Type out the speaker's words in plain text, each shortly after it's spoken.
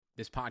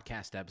This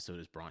podcast episode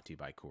is brought to you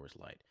by Coors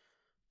Light.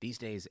 These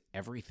days,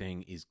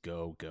 everything is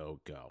go, go,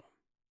 go.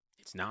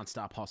 It's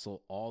nonstop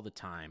hustle all the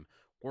time.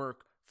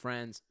 Work,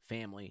 friends,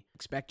 family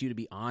expect you to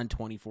be on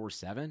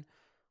 24/7.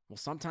 Well,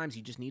 sometimes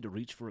you just need to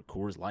reach for a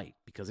Coors Light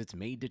because it's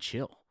made to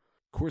chill.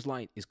 Coors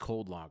Light is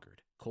cold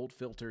lagered, cold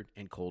filtered,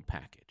 and cold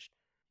packaged.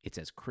 It's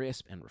as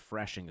crisp and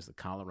refreshing as the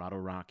Colorado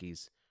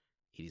Rockies.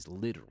 It is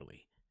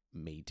literally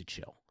made to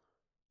chill.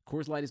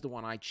 Coors Light is the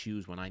one I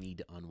choose when I need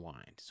to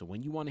unwind. So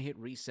when you want to hit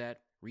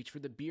reset, reach for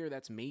the beer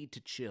that's made to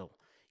chill.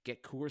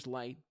 Get Coors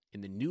Light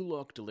in the new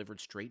look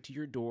delivered straight to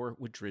your door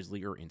with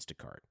Drizzly or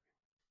Instacart.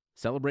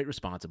 Celebrate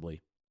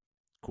responsibly.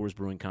 Coors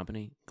Brewing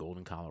Company,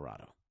 Golden,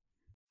 Colorado.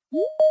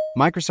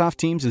 Microsoft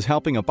Teams is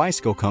helping a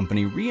bicycle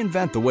company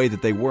reinvent the way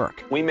that they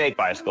work. We make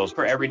bicycles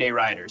for everyday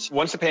riders.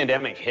 Once the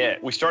pandemic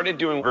hit, we started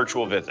doing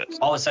virtual visits.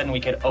 All of a sudden, we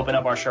could open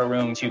up our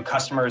showroom to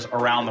customers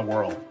around the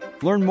world.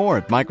 Learn more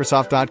at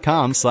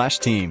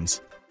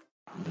Microsoft.com/Teams.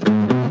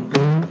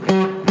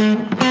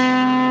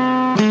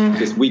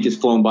 This week has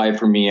flown by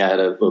for me. I had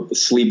a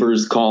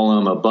sleepers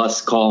column, a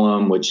bus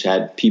column, which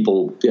had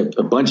people,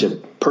 a bunch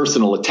of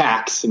personal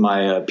attacks in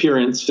my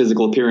appearance,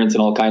 physical appearance,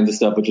 and all kinds of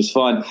stuff, which was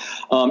fun.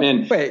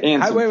 Wait,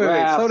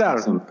 slow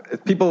down.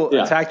 People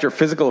attacked your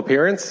physical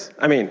appearance?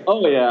 I mean,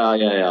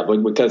 But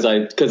because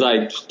I'm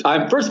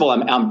first of all,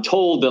 I'm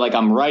told that like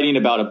I'm writing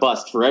about a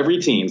bust for every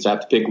team, so I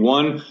have to pick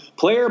one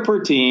player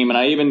per team, and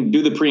I even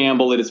do the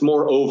preamble that it's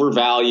more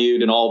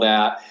overvalued and all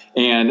that.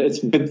 And it's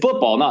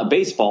football, not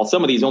baseball.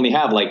 Some of these only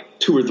have like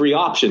 2 or 3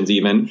 options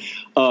even.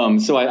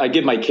 So I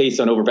give my case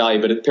on overvalue,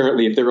 but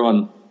apparently if they're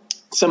on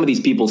some of these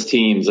people's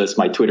teams, that's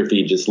my Twitter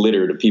feed just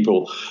littered of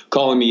people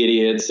calling me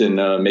idiots and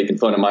making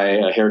fun of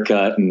my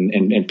haircut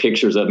and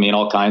pictures of me and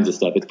all kinds of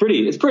stuff. It's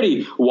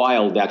pretty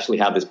wild to actually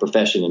have this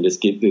profession and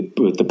just get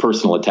with the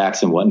personal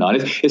attacks and whatnot.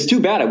 It's too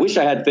bad. I wish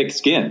I had thick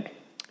skin.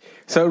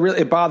 So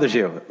it bothers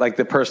you, like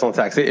the personal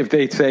attacks. If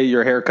they say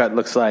your haircut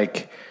looks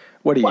like,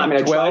 what are you, 12?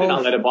 I try to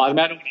not let it bother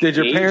me. Did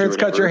your parents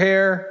cut your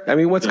hair? I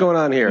mean, what's going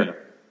on here?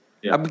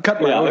 Yeah. I'm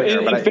cutting my own hair.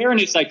 In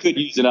fairness, I could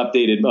use an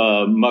updated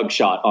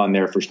mugshot on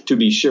there to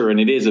be sure, and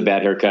it is a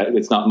bad haircut.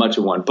 It's not much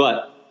of one,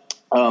 but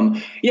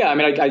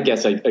I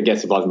guess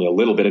it bothers me a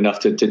little bit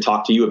enough to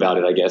talk to you about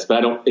it, I guess, but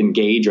I don't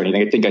engage or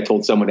anything. I think I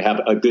told someone to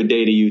have a good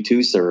day to you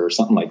too, sir, or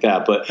something like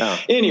that. But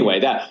anyway,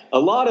 no,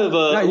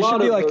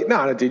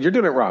 dude, you're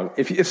doing it wrong.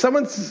 If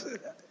someone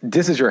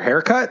disses your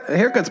haircut, the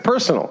haircut's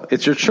personal.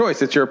 It's your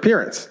choice. It's your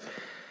appearance.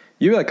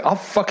 You're like, I'll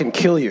fucking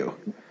kill you.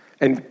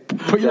 And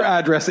put your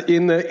address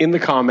in the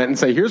comment and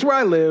say, here's where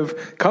I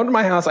live. Come to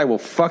my house. I will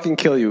fucking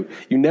kill you.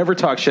 You never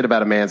talk shit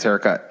about a man's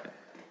haircut.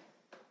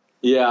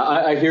 Yeah,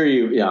 I hear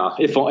you. Yeah,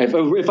 if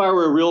I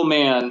were a real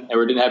man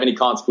or didn't have any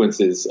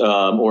consequences,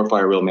 or if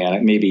I were a real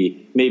man,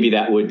 maybe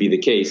that would be the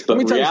case.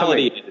 But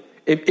reality,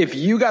 if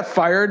you got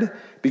fired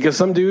because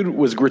some dude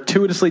was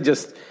gratuitously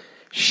just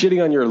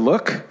shitting on your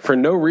look for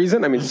no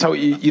reason, I mean, so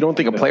you don't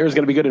think a player is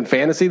going to be good in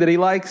fantasy that he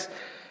likes,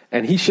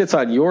 and he shits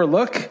on your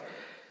look,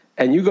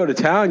 and you go to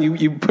town,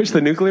 you push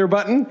the nuclear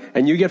button,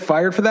 and you get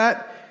fired for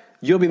that,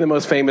 you'll be the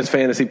most famous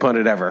fantasy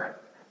pundit ever.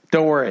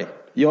 Don't worry,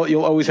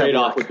 you'll always have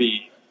trade-off would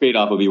be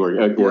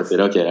worth it.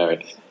 Okay, all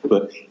right.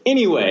 But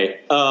anyway,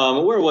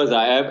 where was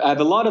I? I have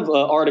a lot of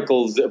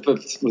articles,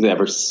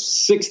 whatever,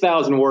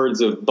 6,000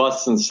 words of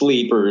busts and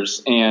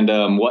sleepers and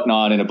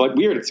whatnot, and a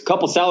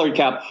couple salary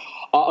cap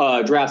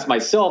drafts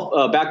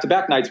myself,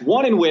 back-to-back nights,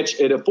 one in which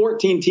at a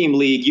 14-team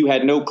league you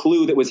had no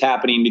clue that was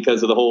happening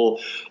because of the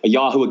whole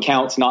Yahoo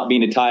accounts not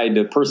being tied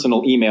to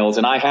personal emails,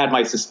 and I had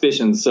my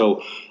suspicions.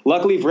 So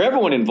luckily for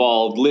everyone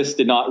involved, List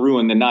did not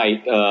ruin the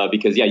night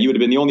because, you would have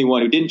been the only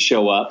one who didn't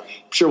show up. I'm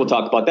sure we'll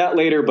talk about that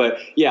later, but,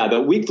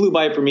 the week flew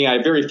by for me. I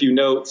have very few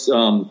notes.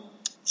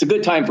 It's a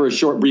good time for a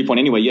short, brief one.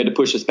 Anyway, you had to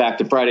push us back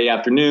to Friday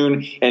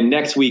afternoon, and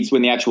next week's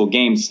when the actual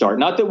games start.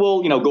 Not that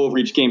we'll, go over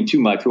each game too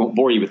much. We won't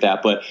bore you with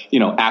that, but,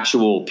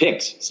 actual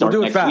picks start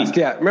we'll do it fast. Week.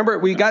 Yeah. Remember,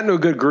 we got into a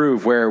good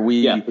groove where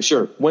we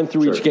went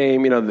through each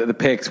game, the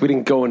picks. We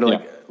didn't go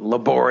into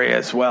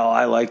laborious. Well,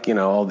 I like,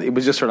 it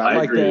was just sort of, I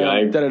like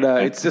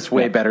that. It's just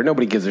way better.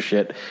 Nobody gives a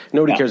shit.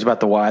 Nobody cares about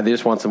the why. They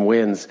just want some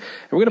wins. And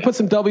we're going to put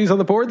some W's on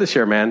the board this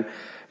year, man.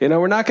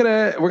 We're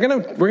going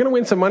to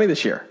win some money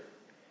this year.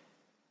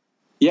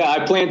 Yeah,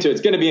 I plan to.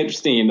 It's going to be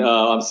interesting.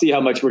 See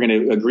how much we're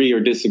going to agree or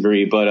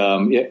disagree. But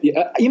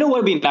you know what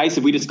would be nice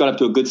if we just got up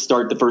to a good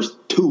start the first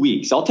 2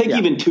 weeks. I'll take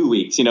even 2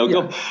 weeks.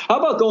 How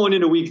about going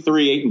into week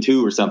 3,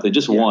 8-2 or something,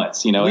 just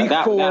once.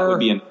 That would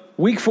be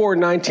week 4,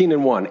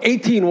 19-1,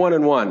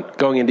 18-1-1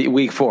 going into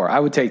week 4. I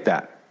would take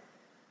that.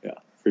 Yeah,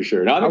 for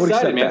sure. No, I'm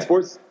excited, man.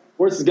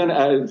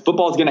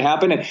 Football is going to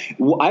happen. And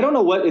I don't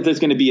know if there's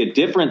going to be a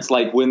difference.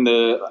 Like is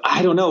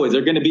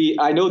there going to be,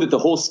 I know that the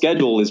whole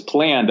schedule is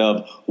planned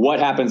of what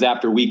happens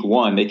after week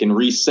 1. They can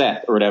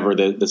reset or whatever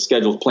the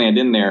schedule's planned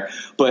in there.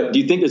 But do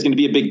you think there's going to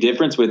be a big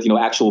difference with,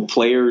 actual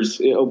players,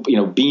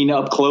 being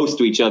up close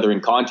to each other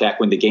in contact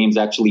when the games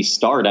actually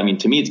start? I mean,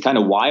 to me, it's kind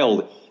of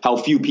wild how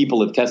few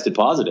people have tested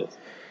positive.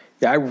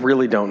 Yeah, I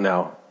really don't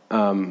know.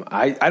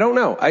 I don't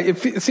know.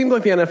 It seems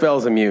like the NFL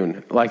is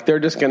immune. Like they're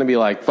just going to be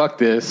like, fuck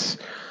this.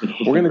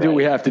 We're going to do what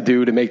we have to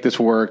do to make this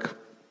work,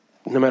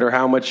 no matter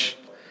how much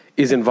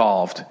is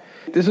involved.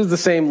 This was the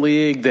same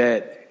league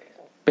that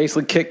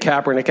basically kicked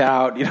Kaepernick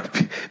out,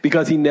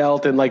 because he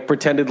knelt and like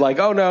pretended like,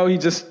 oh no, he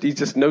just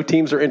no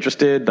teams are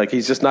interested. Like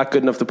he's just not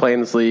good enough to play in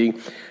this league.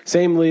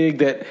 Same league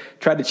that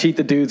tried to cheat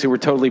the dudes who were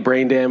totally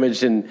brain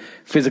damaged and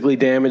physically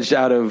damaged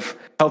out of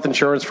health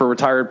insurance for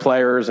retired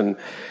players. And,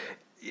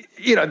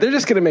 they're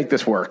just going to make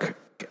this work.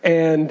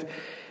 And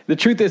the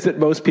truth is that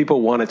most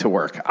people want it to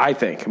work. I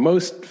think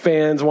most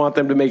fans want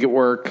them to make it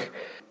work.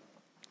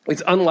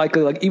 It's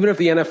unlikely, like even if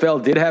the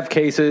NFL did have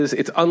cases,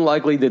 it's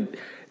unlikely that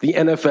the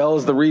NFL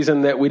is the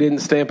reason that we didn't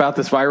stamp out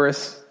this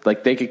virus.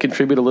 Like they could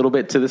contribute a little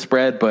bit to the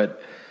spread,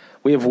 but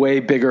we have way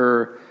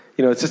bigger,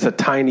 it's just a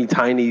tiny,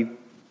 tiny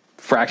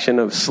fraction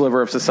of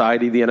sliver of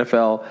society, the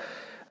NFL,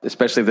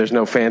 especially if there's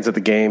no fans at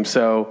the game.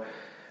 So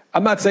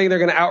I'm not saying they're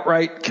going to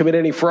outright commit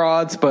any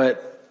frauds,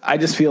 but I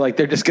just feel like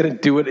they're just going to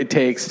do what it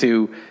takes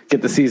to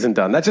get the season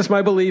done. That's just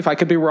my belief. I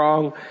could be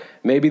wrong.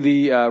 Maybe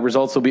the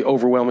results will be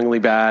overwhelmingly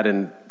bad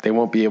and they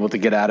won't be able to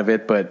get out of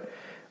it. But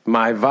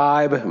my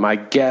vibe, my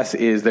guess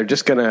is it's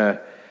just going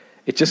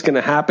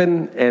to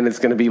happen and it's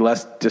going to be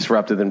less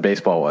disruptive than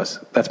baseball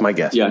was. That's my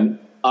guess. Yeah.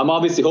 I'm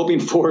obviously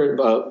hoping for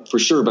it for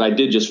sure, but I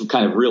did just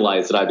kind of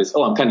realize that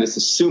I'm kind of just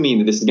assuming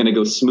that this is going to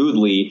go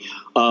smoothly.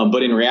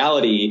 But in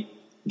reality,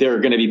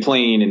 they're going to be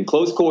playing in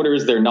close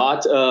quarters. They're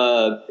not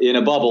in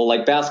a bubble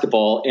like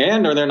basketball,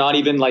 or they're not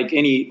even like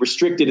any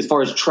restricted as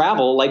far as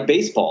travel like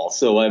baseball.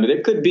 So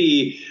it could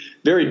be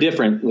very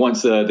different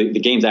once the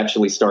games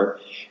actually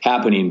start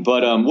happening.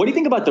 But what do you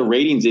think about the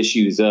ratings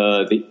issues?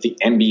 The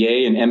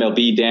NBA and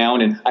MLB down,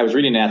 and I was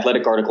reading an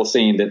Athletic article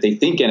saying that they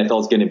think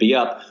NFL is going to be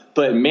up.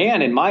 But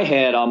man, in my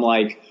head, I'm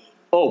like,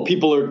 oh,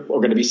 people are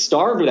going to be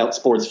starved without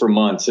sports for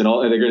months, and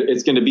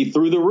it's going to be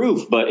through the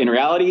roof. But in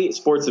reality,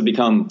 sports have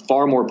become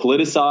far more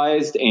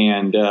politicized,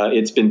 and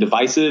it's been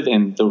divisive,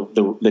 and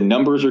the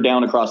numbers are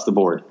down across the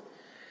board.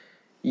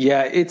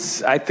 Yeah,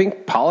 I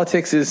think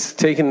politics is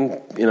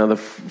taking, the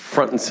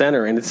front and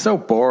center, and it's so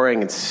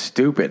boring and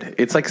stupid.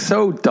 It's like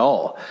so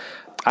dull.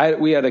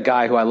 We had a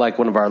guy who I like,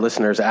 one of our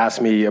listeners,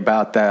 asked me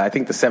about that. I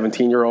think the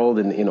 17-year-old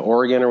in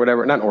Oregon or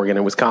whatever, not Oregon,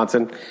 in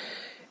Wisconsin.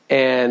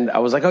 And I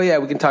was like, oh, yeah,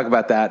 we can talk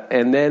about that.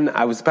 And then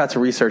I was about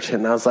to research it,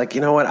 and I was like, you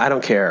know what? I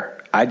don't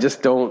care. I'm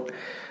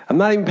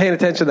not even paying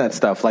attention to that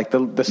stuff. Like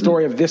the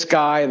story of this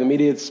guy, and the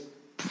media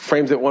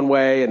frames it one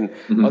way, and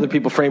other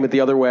people frame it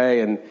the other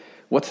way, and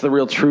what's the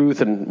real truth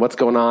and what's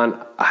going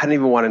on? I didn't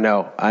even want to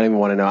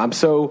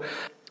know.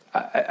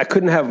 I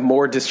couldn't have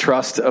more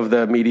distrust of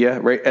the media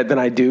than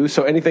I do.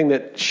 So anything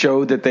that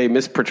showed that they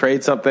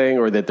misportrayed something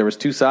or that there was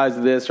two sides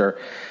of this, or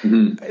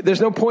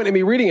there's no point in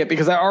me reading it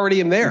because I already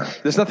am there.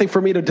 There's nothing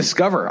for me to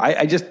discover.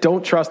 I just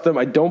don't trust them.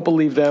 I don't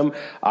believe them.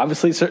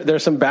 Obviously,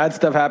 there's some bad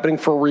stuff happening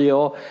for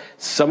real.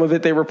 Some of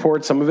it they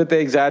report, some of it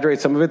they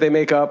exaggerate, some of it they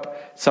make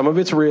up, some of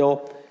it's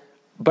real.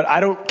 But I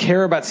don't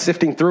care about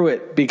sifting through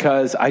it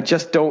because I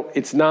just don't.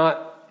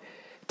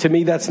 To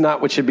me, that's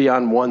not what should be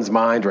on one's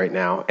mind right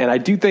now. And I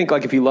do think,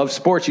 like, if you love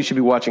sports, you should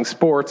be watching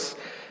sports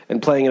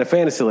and playing in a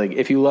fantasy league.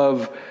 If you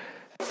love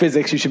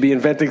physics, you should be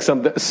inventing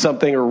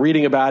something or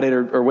reading about it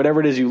or whatever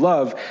it is you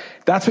love.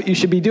 That's what you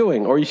should be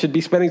doing. Or you should be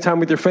spending time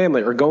with your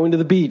family or going to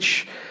the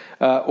beach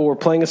or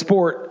playing a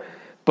sport.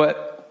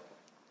 But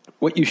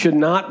what you should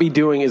not be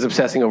doing is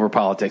obsessing over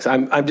politics.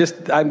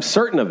 I'm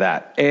certain of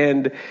that.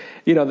 And,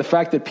 the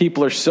fact that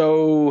people are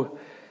so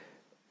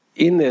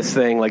in this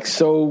thing, like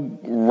so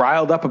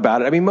riled up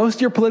about it. I mean, most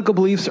of your political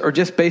beliefs are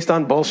just based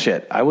on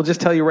bullshit. I will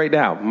just tell you right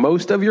now,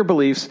 most of your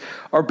beliefs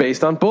are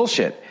based on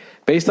bullshit,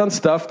 based on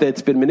stuff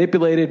that's been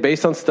manipulated,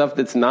 based on stuff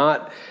that's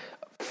not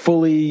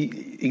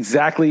fully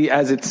exactly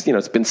as it's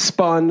been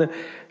spun.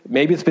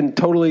 Maybe it's been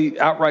totally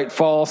outright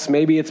false.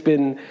 Maybe it's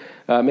been,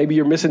 maybe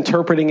you're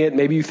misinterpreting it.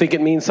 Maybe you think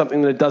it means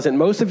something that it doesn't.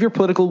 Most of your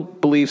political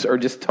beliefs are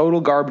just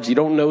total garbage. You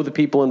don't know the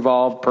people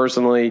involved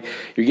personally.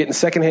 You're getting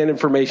secondhand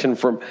information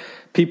from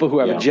people who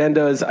have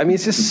agendas. I mean,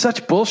 it's just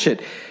such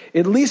bullshit.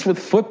 At least with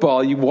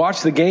football, you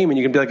watch the game and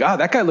you can be like, oh,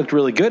 that guy looked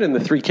really good in the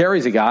 3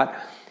 carries he got.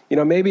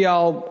 Maybe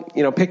I'll,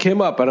 pick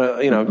him up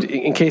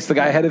in case the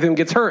guy ahead of him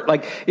gets hurt.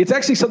 Like, it's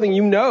actually something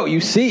you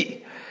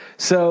see.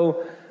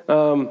 So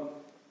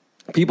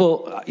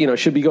people,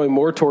 should be going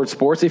more towards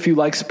sports. If you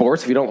like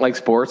sports, if you don't like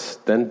sports,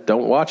 then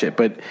don't watch it.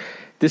 But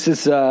this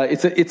is,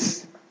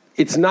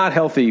 it's not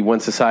healthy when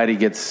society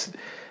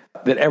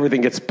that everything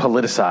gets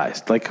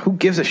politicized. Like, who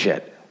gives a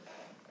shit?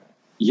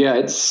 Yeah,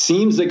 it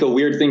seems like a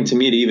weird thing to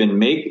me to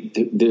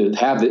even to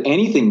have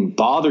anything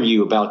bother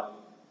you about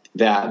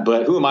that.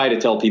 But who am I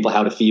to tell people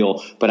how to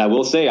feel? But I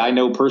will say, I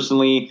know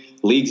personally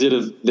leagues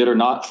that are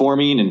not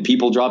forming and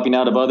people dropping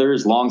out of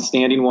others,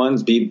 long-standing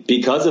ones,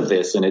 because of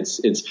this. And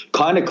it's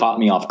kind of caught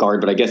me off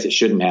guard, but I guess it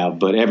shouldn't have.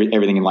 But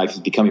everything in life is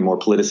becoming more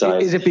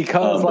politicized. Is it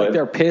because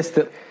they're pissed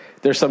that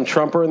there's some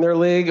Trumper in their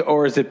league,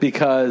 or is it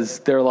because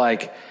they're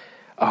like,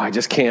 oh, I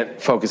just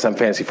can't focus on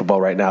fantasy football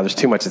right now. There's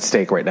too much at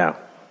stake right now?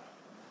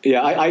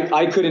 Yeah,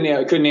 I couldn't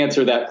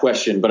answer that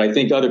question, but I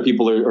think other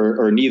people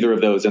are neither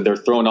of those, and they're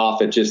thrown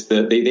off at just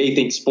they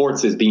think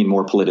sports is being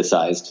more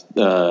politicized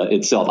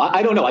itself.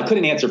 I don't know. I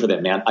couldn't answer for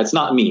them, man. It's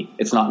not me.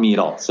 It's not me at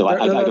all. So I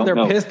don't know.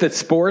 They're pissed that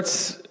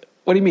sports.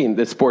 What do you mean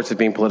that sports is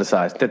being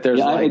politicized? That there's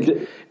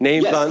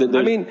names on.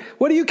 I mean,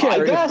 what do you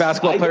care if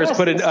basketball players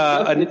put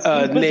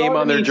a name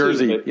on their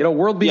jersey?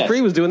 World Be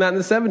Free was doing that in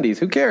the 70s.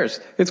 Who cares?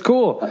 It's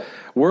cool.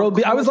 World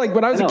Be. I was like,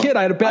 when I was a kid,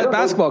 I had a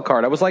basketball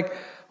card. I was like,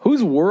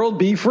 who's World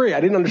Be Free?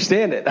 I didn't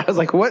understand it. I was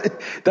like, what?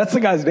 That's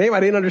the guy's name? I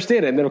didn't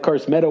understand it. And then, of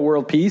course, Meta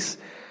World Peace.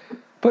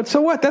 But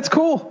so what? That's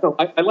cool.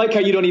 I like how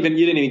you didn't even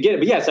get it.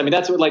 But yes, I mean,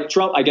 that's what, like,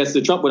 Trump, I guess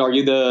the Trump would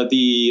argue the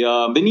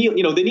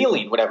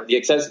kneeling, whatever, the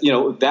excess,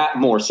 that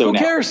more so. Who now.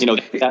 cares?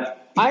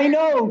 I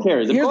know who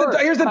cares.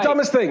 Here's the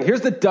dumbest thing.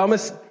 Here's the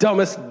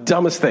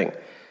dumbest thing.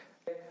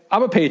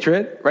 I'm a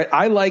patriot, right?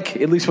 I like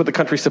at least what the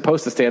country's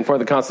supposed to stand for,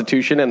 the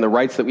Constitution and the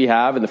rights that we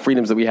have and the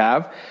freedoms that we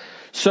have.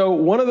 So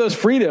one of those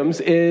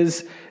freedoms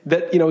is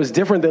that, is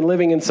different than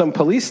living in some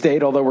police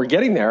state, although we're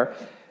getting there,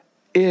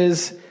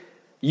 is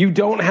you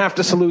don't have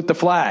to salute the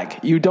flag.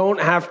 You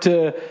don't have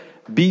to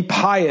be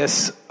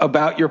pious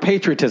about your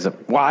patriotism.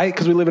 Why?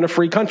 Because we live in a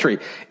free country.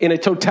 In a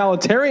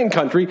totalitarian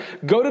country,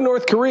 go to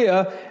North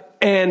Korea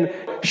and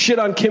shit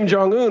on Kim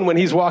Jong-un when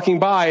he's walking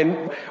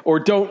by,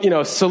 or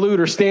don't, salute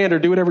or stand or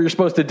do whatever you're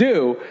supposed to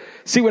do.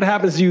 See what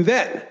happens to you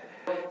then.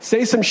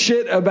 Say some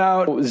shit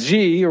about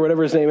Xi or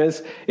whatever his name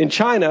is in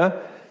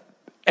China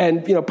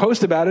and,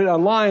 post about it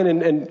online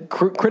and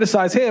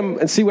criticize him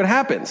and see what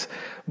happens.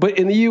 But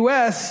in the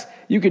U.S.,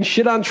 you can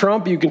shit on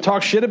Trump. You can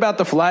talk shit about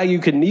the flag. You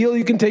can kneel.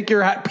 You can keep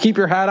your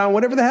hat on,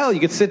 whatever the hell. You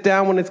can sit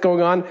down when it's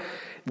going on.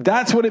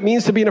 That's what it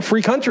means to be in a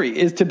free country,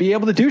 is to be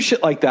able to do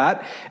shit like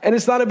that. And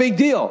it's not a big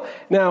deal.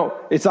 Now,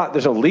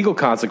 there's no legal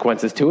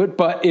consequences to it.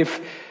 But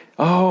if,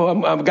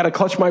 I've got to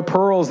clutch my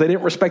pearls, they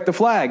didn't respect the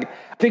flag.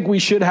 I think we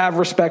should have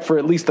respect for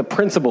at least the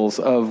principles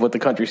of what the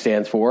country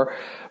stands for.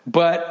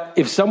 But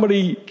if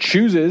somebody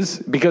chooses,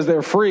 because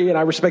they're free and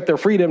I respect their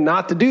freedom,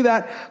 not to do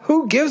that,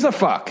 who gives a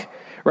fuck?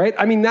 Right?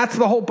 I mean, that's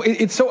the whole.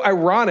 It's so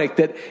ironic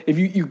that if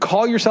you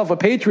call yourself a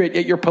patriot,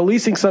 yet you're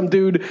policing some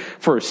dude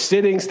for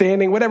sitting,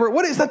 standing, whatever.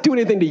 What is that doing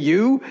anything to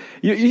you?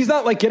 He's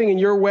not like getting in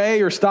your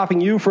way or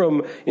stopping you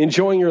from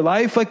enjoying your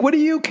life. Like, what do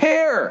you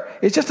care?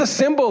 It's just a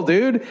symbol,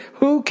 dude.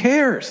 Who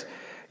cares?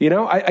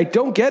 I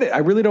don't get it. I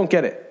really don't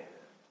get it.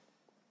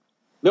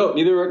 No,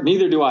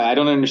 neither do I. I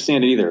don't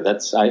understand it either.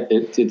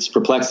 It's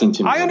perplexing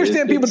to me. I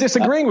understand people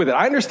disagreeing with it.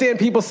 I understand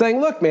people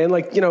saying, look, man,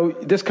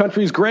 this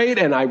country's great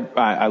and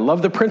I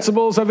love the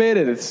principles of it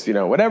and it's,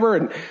 whatever.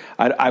 And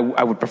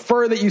I would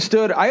prefer that you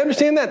stood. I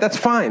understand that. That's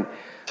fine.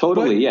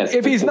 Totally, but yes.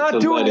 If he's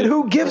not doing it,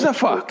 who gives a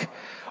fuck?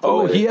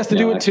 Oh, he has to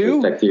do it too?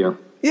 Affect you.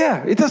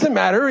 Yeah, it doesn't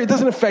matter. It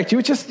doesn't affect you.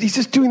 He's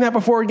just doing that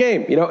before a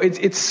game.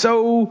 It's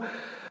so,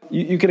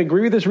 you can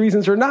agree with his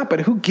reasons or not, but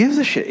who gives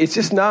a shit? It's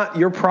just not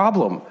your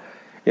problem.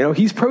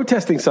 He's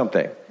protesting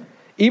something.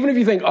 Even if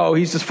you think,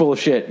 he's just full of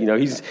shit.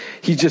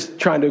 He's just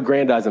trying to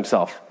aggrandize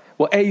himself.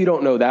 Well, A, you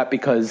don't know that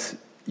because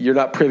you're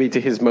not privy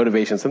to his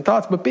motivations and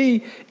thoughts. But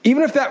B,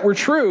 even if that were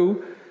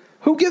true,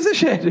 who gives a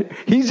shit?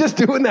 He's just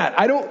doing that.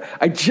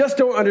 I just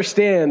don't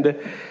understand.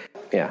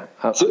 Yeah.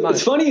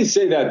 It's funny you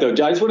say that, though.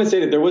 I just want to say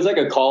that there was like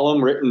a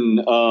column written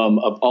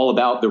all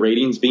about the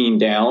ratings being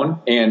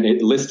down, and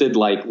it listed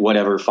 5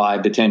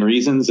 to 10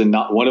 reasons, and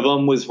not one of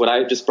them was what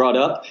I just brought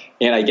up.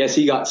 And I guess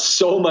he got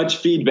so much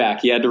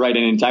feedback, he had to write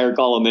an entire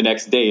column the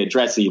next day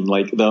addressing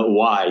the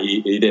why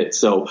he did.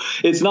 So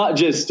it's not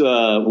just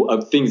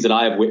things that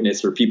I have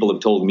witnessed or people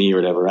have told me or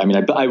whatever. I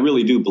mean, I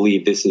really do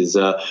believe this is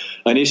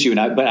an issue,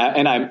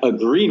 and I'm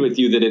agreeing with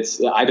you that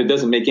it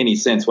doesn't make any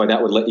sense why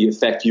that would let you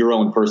affect your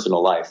own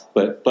personal life.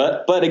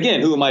 But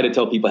again, who am I to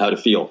tell people how to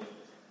feel?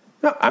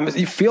 No,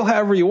 you feel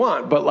however you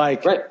want, but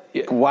right.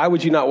 Why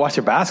would you not watch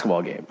a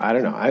basketball game? I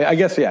don't know. I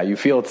guess, you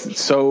feel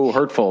it's so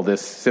hurtful,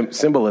 this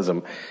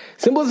symbolism.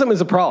 Symbolism is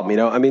a problem,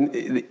 I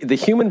mean, the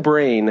human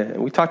brain,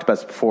 and we talked about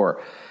this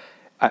before,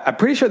 I'm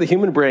pretty sure the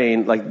human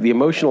brain, the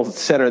emotional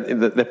center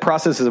that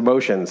processes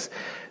emotions,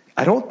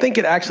 I don't think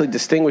it actually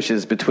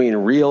distinguishes between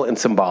real and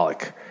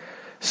symbolic.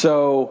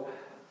 So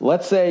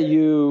let's say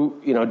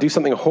you do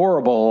something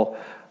horrible,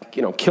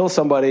 kill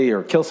somebody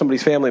or kill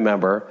somebody's family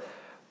member,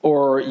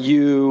 or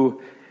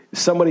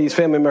somebody's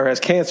family member has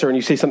cancer and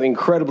you say something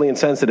incredibly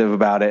insensitive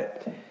about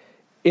it.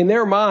 In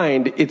their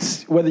mind,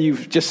 it's whether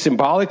you've just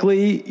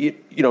symbolically,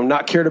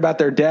 not cared about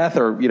their death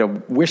or,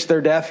 wished their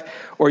death,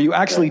 or you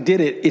actually did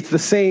it. It's the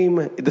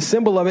same, the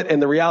symbol of it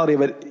and the reality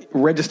of it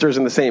registers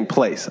in the same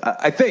place.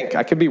 I think,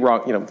 I could be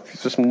wrong,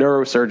 some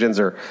neurosurgeons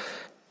or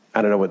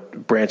I don't know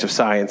what branch of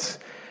science,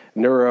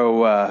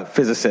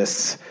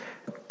 neurophysicists,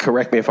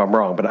 correct me if I'm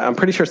wrong, but I'm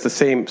pretty sure it's the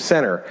same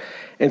center.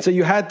 And so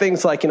you had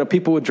things like,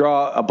 people would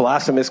draw a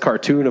blasphemous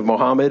cartoon of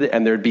Muhammad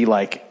and there'd be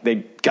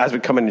guys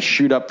would come in and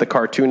shoot up the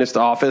cartoonist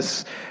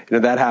office.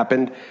 That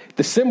happened.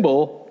 The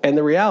symbol and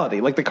the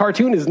reality, the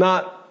cartoon is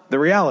not the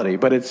reality,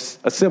 but it's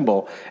a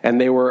symbol. And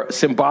they were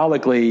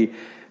symbolically,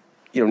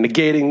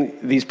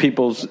 negating these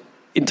people's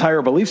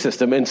entire belief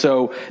system. And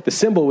so the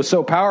symbol was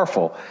so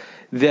powerful.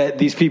 that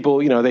these people,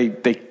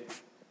 they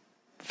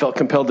felt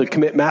compelled to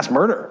commit mass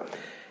murder.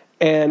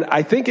 And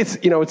I think it's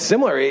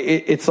similar.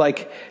 It's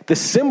like the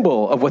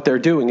symbol of what they're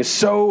doing is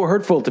so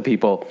hurtful to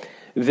people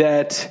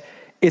that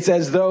it's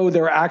as though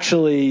they're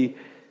actually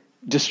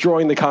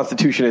destroying the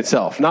Constitution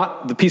itself,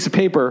 not the piece of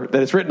paper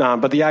that it's written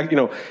on, but the act,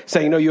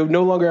 saying, no, you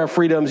no longer have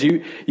freedoms.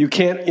 You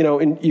can't,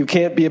 you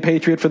can't be a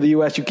patriot for the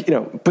U.S.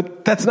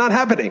 But that's not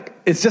happening.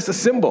 It's just a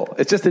symbol.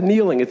 It's just a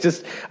kneeling. It's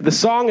just, the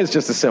song is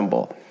just a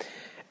symbol.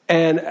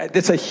 And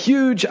it's a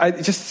huge,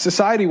 just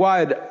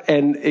society-wide,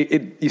 and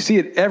you see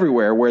it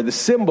everywhere, where the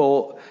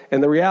symbol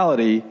and the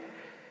reality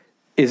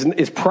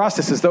is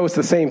processed as though it's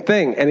the same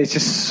thing, and it's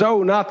just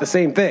so not the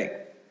same thing.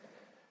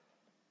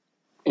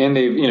 And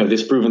they've,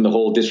 disproven the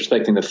whole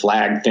disrespecting the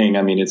flag thing.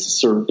 I mean,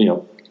 it's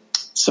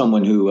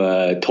someone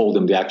who told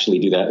them to actually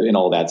do that and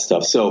all that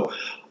stuff. So,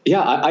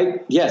 yeah, I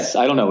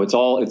don't know. It's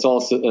all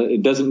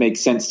it doesn't make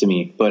sense to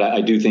me, but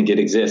I do think it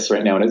exists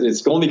right now, and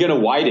it's only going to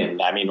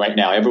widen. I mean, right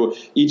now,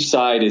 each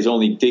side is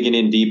only digging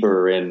in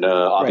deeper, and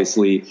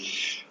obviously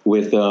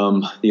with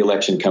the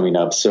election coming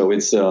up. So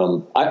it's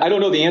I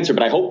don't know the answer,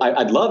 but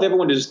I'd love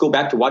everyone to just go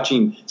back to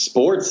watching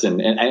sports.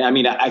 And I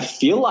mean, I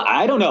feel like,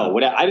 I don't know,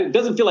 it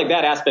doesn't feel like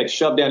that aspect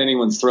shoved down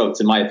anyone's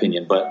throats, in my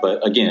opinion. But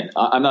again,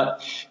 I'm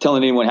not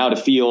telling anyone how to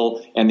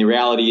feel. And the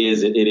reality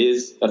is it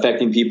is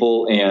affecting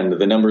people, and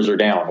the numbers are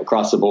down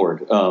across the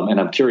board. And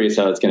I'm curious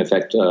how it's going to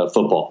affect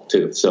football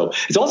too. So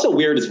it's also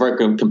weird as far as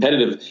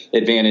competitive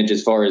advantage,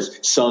 as far as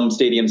some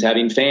stadiums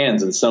having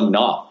fans and some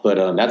not.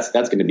 But that's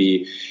going to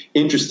be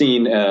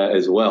interesting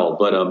as well.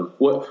 But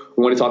we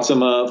want to talk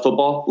some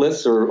football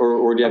lists,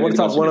 or do you have? I want to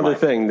talk one other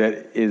thing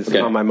that is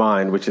on my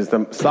mind, which is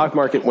the stock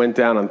market went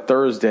down on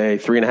Thursday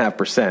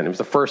 3.5%. It was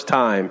the first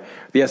time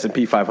the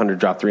S&P 500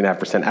 dropped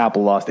 3.5%.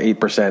 Apple lost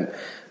 8%.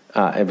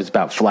 It was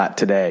about flat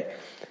today.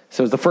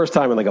 So it was the first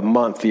time in like a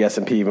month the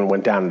S&P even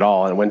went down at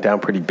all, and it went down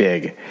pretty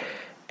big.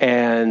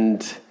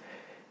 And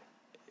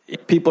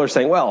people are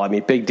saying, well, I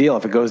mean, big deal.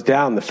 If it goes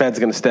down, the Fed's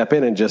going to step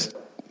in and just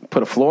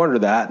put a floor under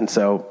that, and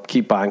so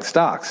keep buying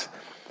stocks.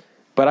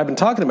 But I've been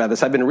talking about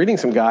this. I've been reading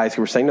some guys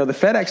who were saying, no, the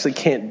Fed actually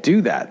can't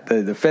do that.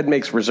 The Fed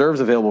makes reserves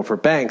available for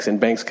banks,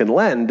 and banks can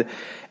lend.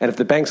 And if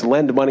the banks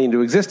lend money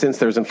into existence,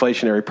 there's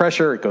inflationary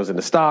pressure. It goes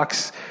into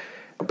stocks,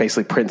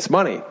 basically prints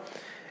money.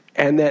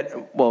 And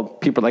that, well,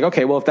 people are like,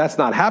 okay, well, if that's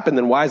not happened,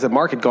 then why has the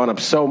market gone up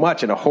so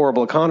much in a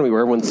horrible economy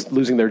where everyone's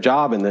losing their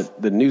job and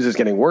the news is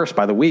getting worse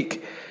by the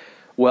week?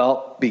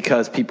 Well,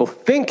 because people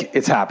think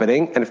it's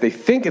happening. And if they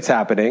think it's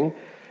happening,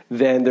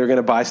 then they're going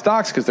to buy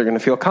stocks because they're going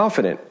to feel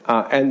confident.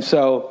 And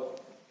so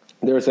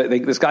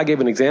this guy gave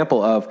an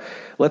example of,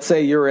 let's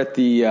say you're at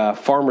the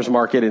farmer's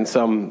market in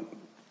some,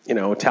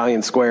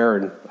 Italian square,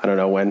 and I don't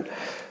know when,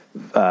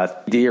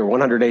 D or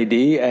 100 AD,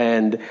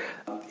 and,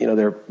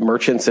 their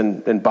merchants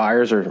and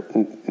buyers are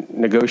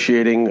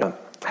negotiating,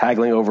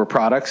 haggling over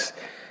products.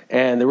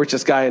 And the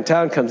richest guy in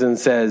town comes in and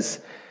says,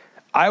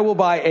 I will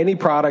buy any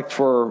product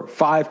for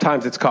 5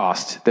 times its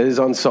cost that is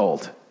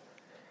unsold.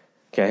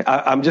 Okay,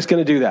 I'm just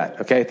going to do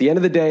that. Okay, at the end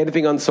of the day,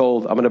 anything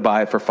unsold, I'm going to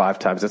buy it for 5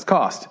 times its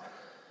cost.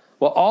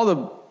 Well, all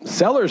the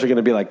sellers are going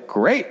to be like,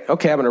 great,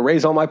 okay, I'm going to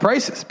raise all my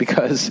prices,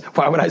 because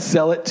why would I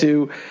sell it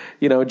to,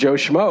 Joe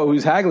Schmo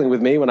who's haggling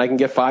with me when I can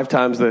get 5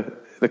 times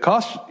the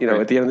cost,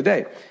 at the end of the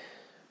day.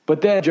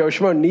 But then Joe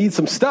Schmo needs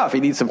some stuff. He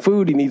needs some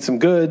food. He needs some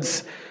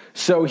goods.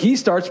 So he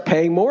starts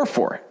paying more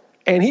for it.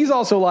 And he's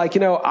also like,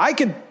 I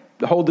could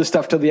hold this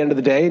stuff till the end of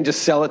the day and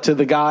just sell it to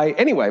the guy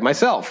anyway,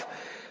 myself.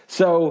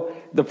 So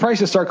the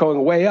prices start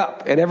going way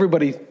up, and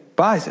everybody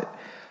buys it.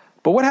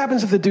 But what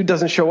happens if the dude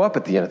doesn't show up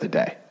at the end of the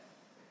day?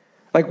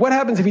 Like, what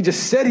happens if he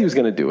just said he was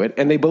going to do it,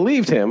 and they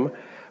believed him,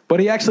 but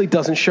he actually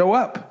doesn't show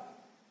up?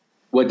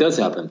 What does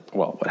happen?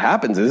 Well, what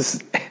happens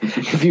is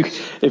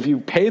if you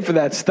paid for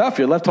that stuff,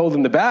 you're left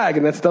holding the bag,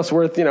 and that stuff's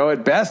worth,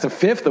 at best a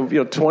fifth of,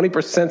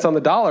 20% on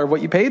the dollar of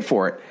what you paid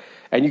for it.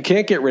 And you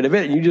can't get rid of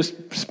it, and you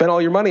just spent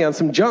all your money on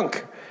some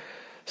junk.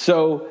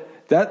 So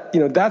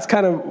that's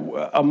kind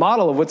of a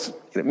model of what's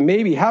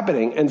maybe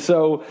happening. And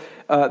so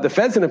the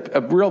Fed's in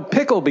a real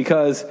pickle,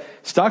 because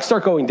stocks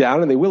start going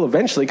down, and they will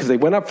eventually, because they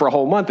went up for a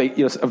whole month.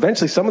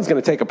 Eventually someone's going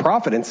to take a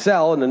profit and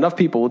sell, and enough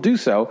people will do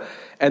so.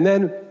 And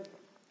then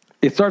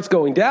it starts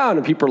going down,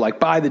 and people are like,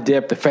 buy the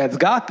dip. The Fed's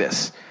got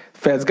this.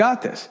 Fed's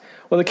got this.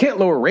 Well, they can't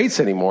lower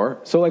rates anymore.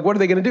 So, what are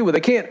they going to do? Well, they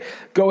can't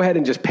go ahead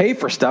and just pay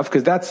for stuff,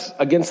 because that's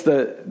against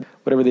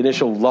whatever the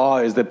initial law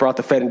is that brought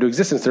the Fed into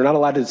existence. They're not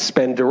allowed to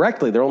spend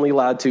directly. They're only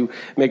allowed to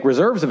make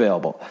reserves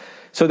available.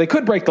 So they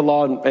could break the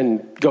law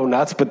and go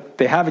nuts, but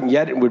they haven't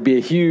yet. It would be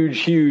a huge,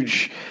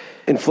 huge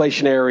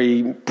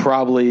inflationary,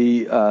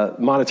 probably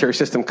monetary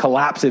system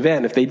collapse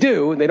event if they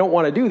do, and they don't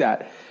want to do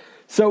that.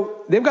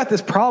 So they've got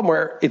this problem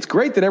where it's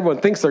great that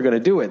everyone thinks they're going to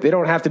do it. They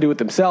don't have to do it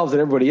themselves,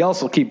 and everybody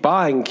else will keep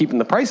buying and keeping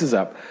the prices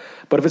up.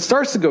 But if it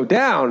starts to go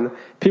down,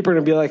 people are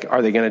going to be like,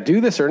 are they going to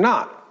do this or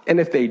not? And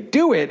if they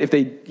do it, if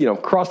they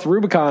cross the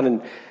Rubicon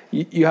and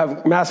you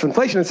have massive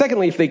inflation. And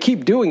secondly, if they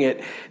keep doing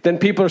it, then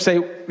people are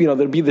saying,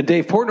 there'll be the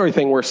Dave Portnoy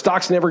thing where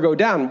stocks never go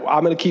down.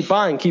 I'm going to keep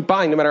buying,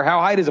 no matter how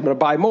high it is. I'm going to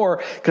buy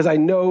more because I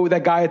know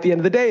that guy at the end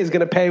of the day is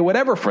going to pay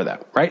whatever for them,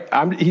 right?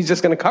 He's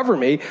just going to cover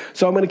me,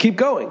 so I'm going to keep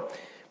going.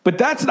 But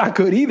that's not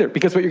good either,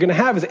 because what you're going to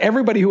have is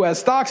everybody who has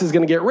stocks is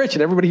going to get rich,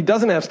 and everybody who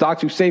doesn't have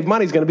stocks who save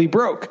money is going to be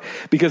broke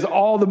because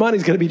all the money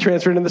is going to be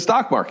transferred into the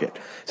stock market.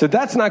 So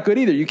that's not good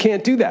either. You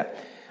can't do that.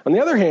 On the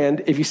other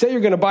hand, if you say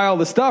you're going to buy all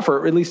this stuff,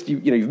 or at least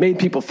you've made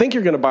people think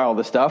you're going to buy all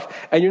this stuff,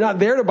 and you're not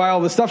there to buy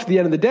all this stuff at the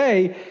end of the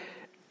day,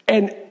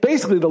 and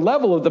basically the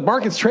level of the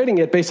market's trading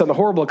at based on the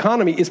horrible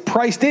economy is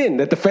priced in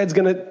that the Fed's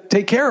going to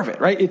take care of it,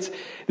 right?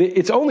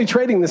 It's only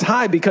trading this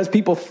high because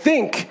people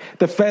think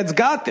the Fed's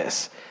got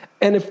this.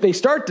 And if they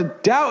start to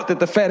doubt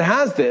that the Fed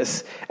has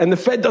this and the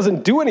Fed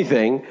doesn't do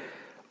anything,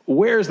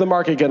 where's the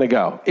market going to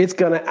go? It's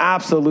going to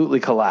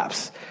absolutely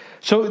collapse.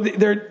 So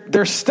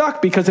they're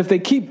stuck because if they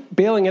keep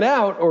bailing it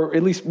out, or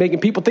at least making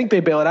people think they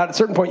bail it out, at a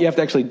certain point you have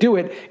to actually do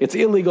it. It's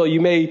illegal.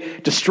 You may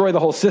destroy the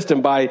whole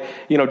system by,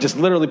 just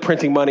literally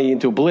printing money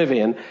into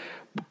oblivion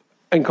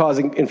and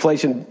causing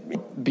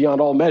inflation beyond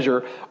all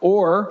measure.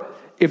 Or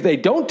if they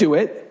don't do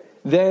it,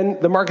 then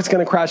the market's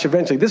going to crash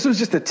eventually. This was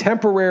just a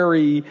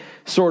temporary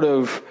sort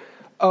of,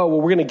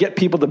 we're going to get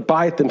people to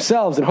buy it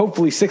themselves. And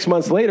hopefully 6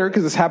 months later,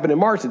 because this happened in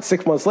March, it's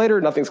 6 months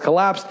later, nothing's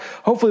collapsed.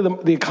 Hopefully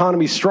the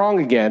economy's strong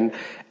again,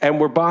 and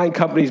we're buying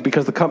companies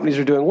because the companies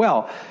are doing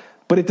well.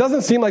 But it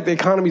doesn't seem like the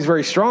economy's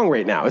very strong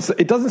right now.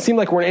 It doesn't seem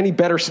like we're in any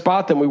better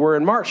spot than we were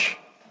in March.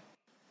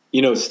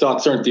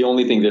 Stocks aren't the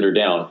only thing that are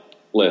down,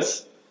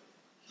 Les.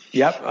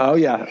 Yep. Oh,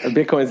 yeah.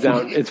 Bitcoin's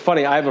down. It's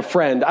funny. I have a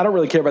friend. I don't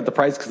really care about the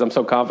price because I'm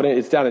so confident.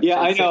 It's down at 10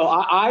 I know.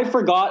 I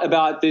forgot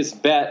about this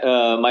bet.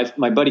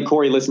 My buddy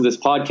Corey listened to this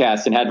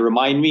podcast and had to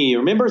remind me,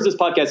 remembers this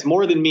podcast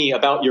more than me,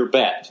 about your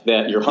bet,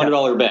 that your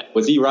 $100 bet.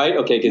 Was he right?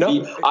 Okay.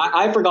 Because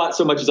I forgot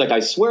so much. It's like,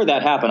 I swear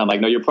that happened. I'm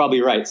like, no, you're probably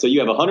right. So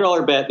you have a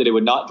 $100 bet that it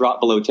would not drop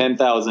below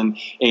 10,000.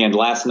 And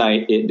last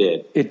night it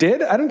did. It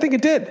did? I don't think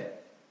it did.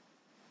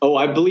 Oh,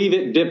 I believe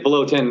it dipped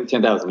below 10,000.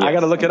 Yes. I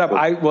got to look it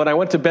up. When I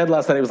went to bed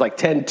last night, it was like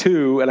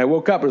 10.2, and I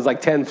woke up, it was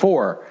like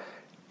 10.4.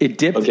 It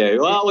dipped. Okay,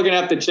 well, we're going to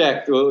have to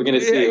check. We're going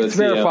to see. It's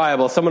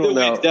verifiable. Someone will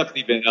know. It's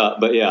definitely been up,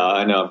 but yeah,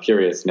 I know. I'm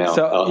curious now.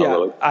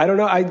 So, I don't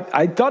know.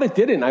 I thought it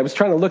didn't. I was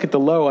trying to look at the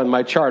low on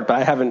my chart, but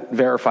I haven't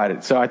verified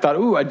it. So I thought,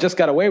 I just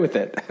got away with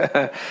it.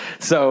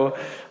 So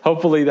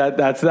hopefully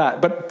that's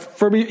that. But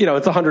for me,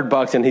 it's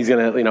 $100, and he's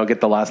going to,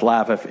 get the last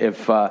laugh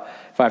if I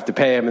have to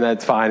pay him, and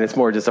that's fine. It's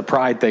more just a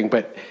pride thing,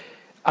 but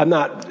I'm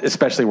not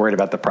especially worried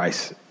about the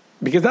price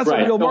because that's a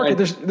real market.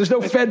 There's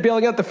no Fed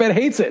bailing out. The Fed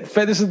hates it.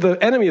 This is the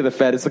enemy of the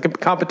Fed. It's the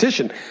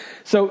competition.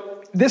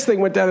 So this thing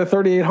went down to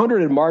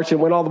 3,800 in March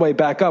and went all the way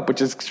back up,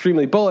 which is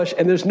extremely bullish.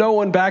 And there's no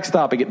one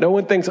backstopping it. No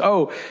one thinks,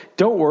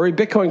 don't worry,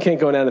 Bitcoin can't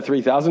go down to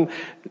 3,000.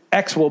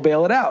 X will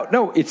bail it out.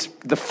 No, it's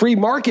the free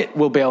market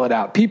will bail it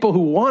out. People who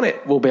want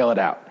it will bail it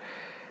out.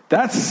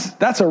 That's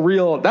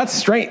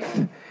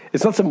strength.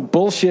 It's not some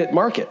bullshit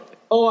market.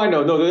 Oh, I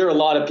know. No, there are a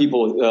lot of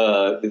people.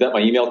 Is that my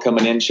email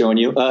coming in showing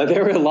you?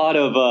 There were a lot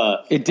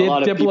of. It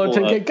did dip below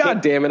 10K.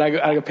 God damn it!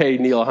 I got paid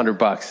Neil $100.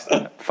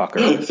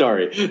 Fucker.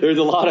 Sorry. There's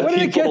a lot of people. What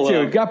did it get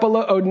to? It got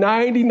below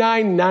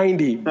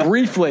 99.90.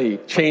 Briefly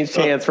changed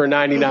hands for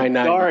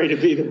 99.90. Sorry to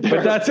be the bearer.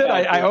 But that's it.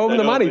 I owe him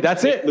the money.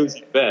 That's it.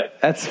 Losing bet.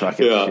 That's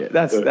fucking shit.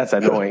 That's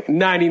annoying.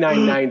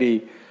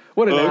 99.90.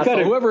 What an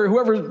asshole.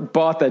 Whoever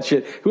bought that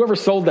shit. Whoever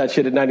sold that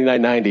shit at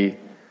 99.90.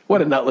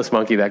 What a nutless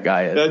monkey that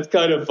guy is. That's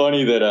kind of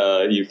funny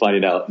that you find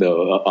it out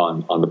though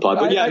on the pod.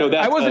 But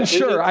I wasn't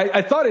sure.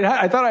 I thought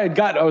I had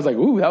gotten. I was like,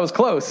 ooh, that was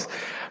close.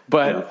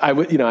 But I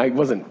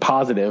wasn't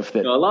positive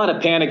that a lot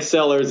of panic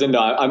sellers, and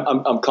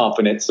I'm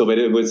confident. So, but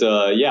it was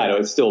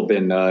it's still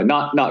been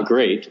not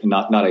great,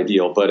 not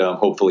ideal, but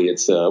hopefully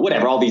it's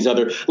whatever. All these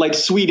other, like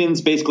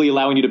Sweden's basically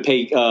allowing you to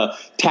pay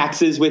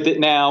taxes with it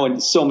now,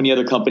 and so many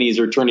other companies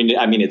are turning it.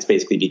 I mean, it's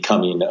basically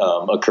becoming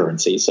a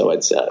currency. So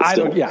it's I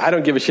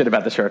don't give a shit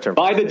about the short term.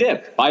 Buy the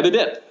dip.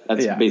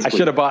 That's basically. I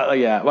should have bought.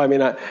 Well, I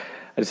mean, I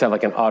just have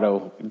like an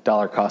auto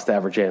dollar cost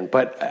average in,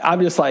 but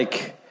I'm just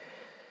like.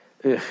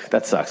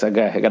 That sucks. I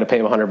got to pay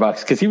him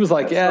 $100 because he was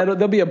like,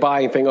 there'll be a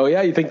buying thing. Oh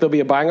yeah, you think there'll be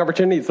a buying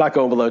opportunity? It's not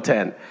going below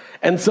 10.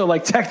 And so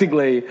like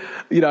technically,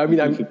 I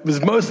was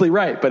mostly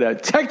right,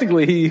 but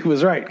technically he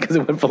was right because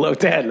it went below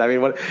 10. I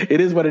mean, it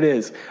is what it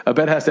is. A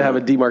bet has to have a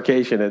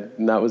demarcation,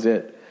 and that was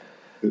it.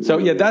 So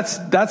yeah, that's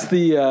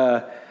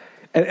the.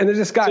 And there's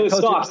this guy.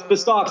 So the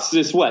stocks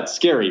is what?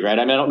 Scary, right?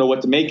 I mean, I don't know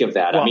what to make of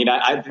that. Well,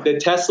 the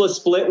Tesla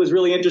split was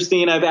really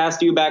interesting. I've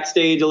asked you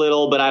backstage a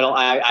little, but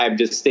I've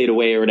just stayed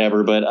away or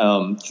whatever. But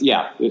go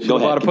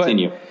ahead,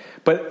 continue.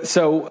 But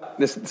so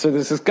there's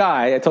this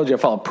guy. I told you I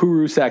follow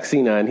Puru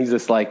Saxena, and he's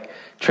this like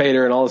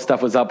trader, and all this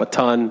stuff was up a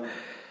ton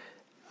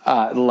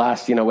the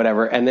last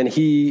whatever. And then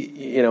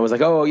he was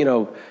like,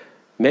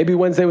 maybe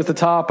Wednesday was the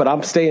top, but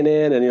I'm staying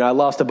in, and I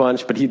lost a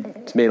bunch, but he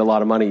made a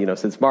lot of money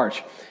since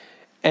March.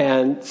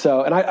 And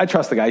so, and I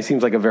trust the guy. He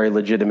seems like a very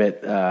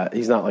legitimate,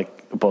 he's not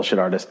like a bullshit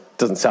artist.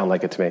 Doesn't sound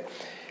like it to me.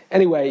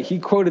 Anyway, he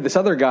quoted this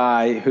other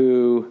guy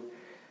who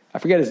I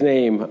forget his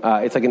name.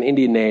 It's like an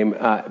Indian name.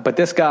 But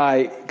this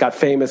guy got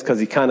famous because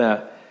he kind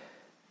of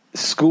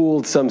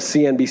schooled some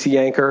CNBC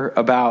anchor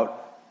about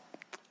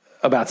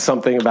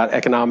something about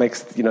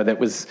economics, that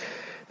was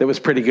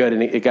pretty good,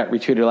 and it got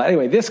retweeted a lot.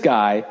 Anyway, this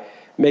guy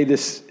made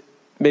this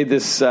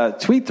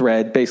tweet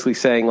thread basically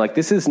saying, like,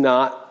 this is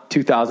not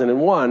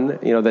 2001, the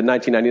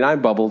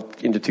 1999 bubble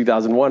into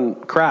 2001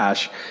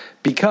 crash,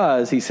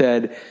 because he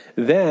said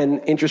then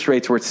interest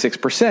rates were at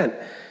 6%.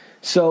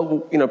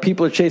 So,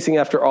 people are chasing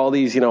after all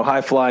these,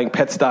 high-flying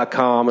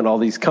Pets.com and all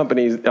these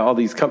companies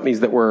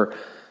that were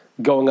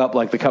going up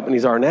like the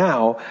companies are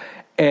now.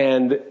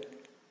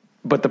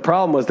 But the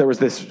problem was there was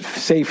this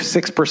safe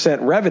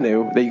 6%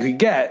 revenue that you could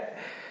get.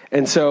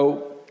 And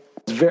so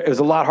it was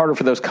a lot harder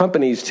for those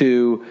companies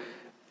to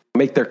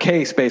make their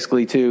case,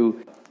 basically,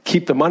 to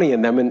keep the money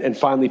in them. And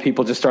finally,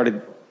 people just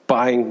started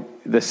buying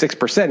the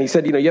 6%. He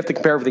said, you have to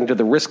compare everything to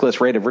the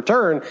riskless rate of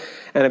return.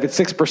 And if it's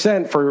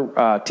 6%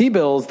 for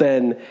T-bills,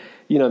 then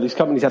these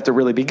companies have to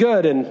really be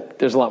good, and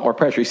there's a lot more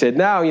pressure. He said,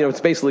 now,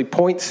 it's basically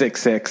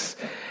 0.66.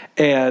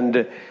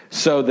 And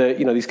so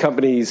these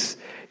companies,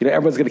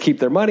 everyone's going to keep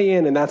their money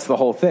in, and that's the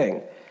whole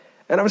thing.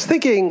 And I was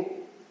thinking,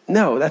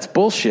 no, that's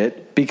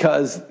bullshit,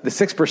 because the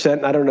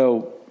 6%, I don't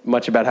know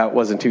much about how it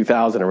was in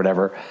 2000 or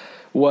whatever,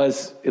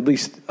 was at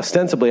least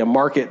ostensibly a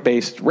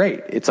market-based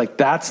rate. It's like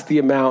that's the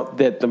amount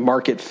that the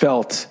market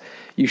felt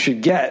you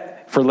should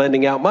get for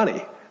lending out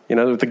money.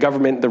 With the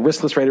government, the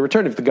riskless rate of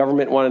return, if the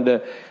government wanted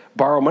to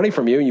borrow money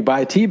from you and you buy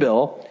a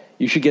T-bill,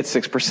 you should get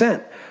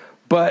 6%.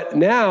 But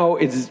now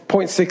it's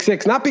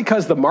 0.66, not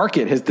because the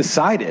market has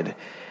decided,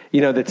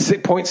 that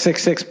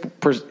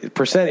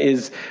 0.66%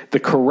 is the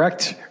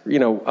correct,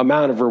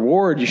 amount of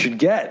reward you should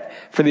get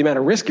for the amount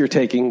of risk you're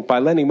taking by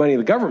lending money to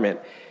the government.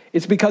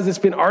 It's because it's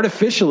been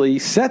artificially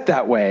set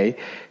that way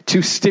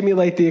to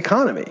stimulate the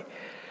economy.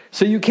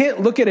 So you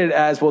can't look at it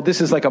as, well,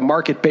 this is like a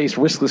market-based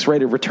riskless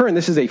rate of return.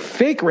 This is a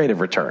fake rate of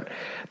return.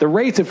 The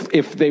rates,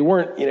 if they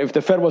weren't, if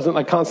the Fed wasn't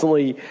like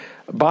constantly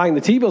buying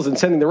the T-bills and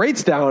sending the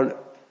rates down,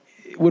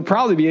 would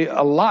probably be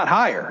a lot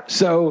higher.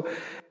 So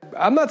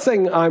I'm not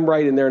saying I'm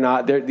right and they're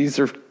not. These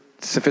are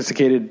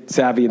sophisticated,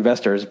 savvy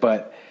investors,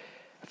 but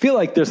I feel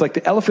like there's like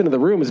the elephant in the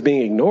room is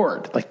being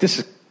ignored. Like this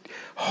is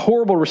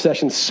horrible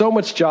recession, so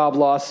much job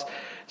loss,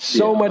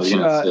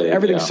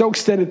 everything's so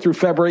extended through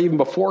February, even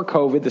before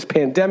COVID, this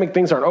pandemic,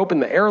 things aren't open,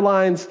 the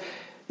airlines,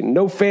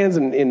 no fans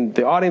in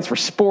the audience for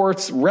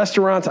sports,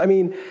 restaurants. I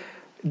mean,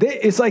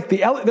 it's like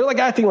they're like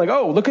acting like,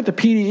 oh, look at the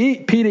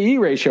P to E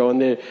ratio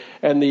and the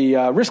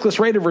riskless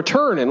rate of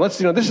return. And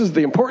this is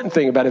the important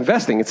thing about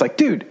investing. It's like,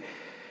 dude,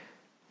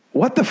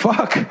 what the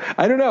fuck?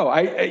 I don't know.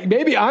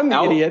 Maybe I'm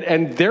the idiot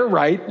and they're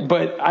right,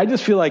 but I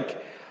just feel like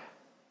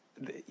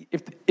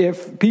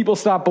if people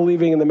stop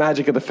believing in the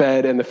magic of the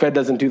Fed and the Fed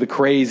doesn't do the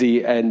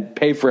crazy and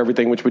pay for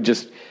everything, which would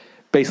just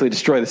basically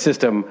destroy the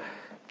system,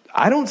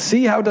 I don't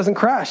see how it doesn't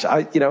crash.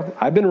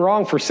 I've been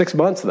wrong for 6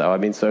 months though. I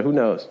mean, so who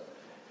knows?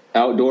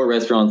 Outdoor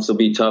restaurants will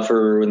be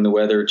tougher when the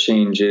weather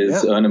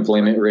changes. Yeah.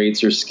 Unemployment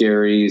rates are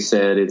scary. You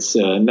said it's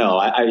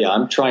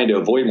I'm trying to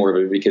avoid more of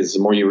it, because the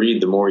more you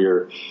read, the more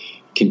you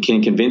can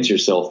convince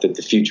yourself that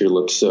the future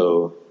looks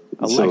so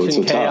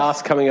election chaos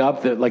tough. Coming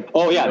up. That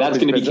that's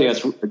going to be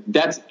chaos.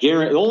 That's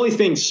guaranteed. The only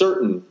thing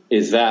certain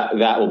is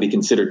that will be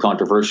considered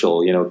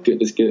controversial.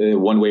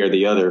 One way or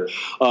the other.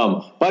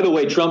 By the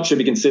way, Trump should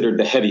be considered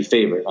the heavy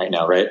favorite right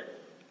now, right?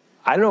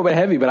 I don't know about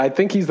heavy, but I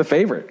think he's the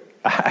favorite.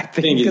 I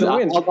think he's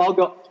going to win. I'll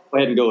go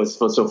ahead and go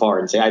so far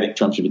and say I think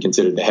Trump should be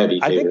considered the heavy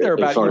favorite. I think they're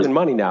about even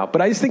money now.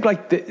 But I just think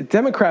like the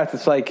Democrats,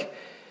 it's like,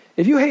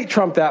 if you hate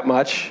Trump that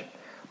much,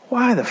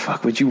 why the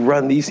fuck would you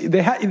run these?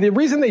 The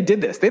reason they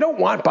did this, they don't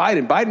want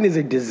Biden. Biden is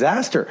a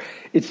disaster.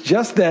 It's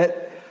just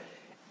that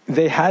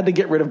they had to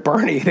get rid of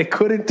Bernie. They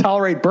couldn't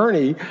tolerate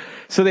Bernie.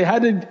 So they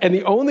had to, and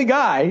the only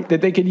guy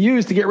that they could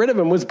use to get rid of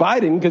him was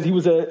Biden, because he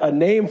was a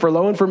name for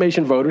low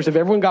information voters. If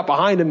everyone got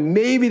behind him,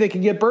 maybe they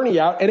could get Bernie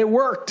out, and it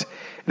worked.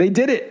 They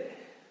did it.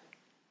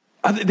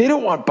 They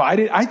don't want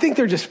Biden. I think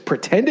they're just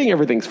pretending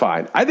everything's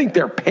fine. I think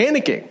they're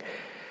panicking.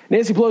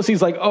 Nancy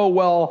Pelosi's like, oh,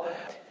 well,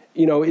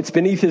 it's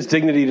beneath his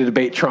dignity to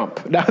debate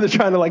Trump. Now they're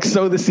trying to like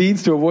sow the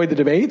seeds to avoid the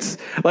debates.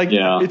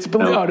 It's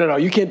no,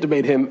 you can't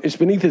debate him. It's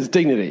beneath his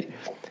dignity.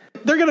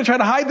 They're going to try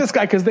to hide this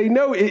guy because they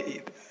know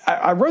it.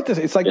 I wrote this.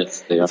 It's like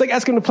it's like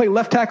asking him to play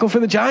left tackle for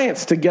the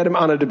Giants to get him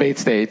on a debate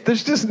stage.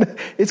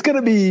 It's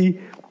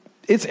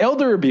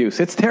elder abuse.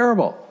 It's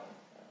terrible.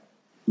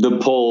 The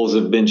polls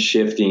have been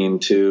shifting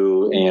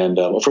too, and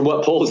from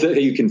what polls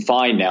that you can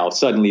find now,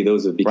 suddenly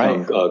those have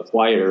become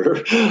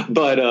quieter.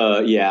 But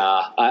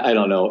I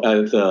don't know.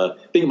 I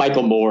think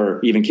Michael Moore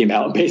even came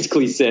out and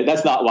basically said,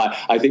 that's not why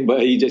I think,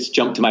 but he just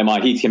jumped to my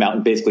mind. He came out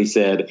and basically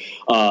said,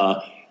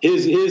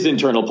 his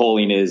internal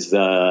polling is,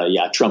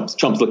 Trump's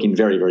looking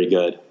very, very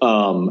good.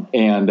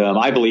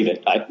 I believe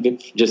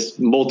it. Just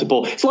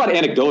multiple, it's a lot of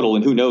anecdotal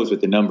and who knows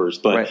with the numbers,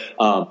 but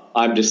right.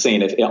 I'm just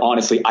saying,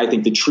 honestly, I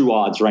think the true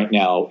odds right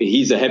now,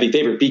 he's a heavy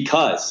favorite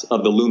because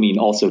of the looming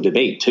also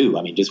debate too.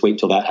 I mean, just wait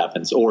till that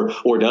happens or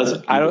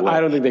doesn't. I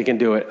don't think they can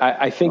do it.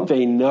 I think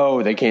they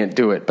know they can't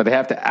do it, but they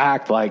have to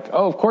act like,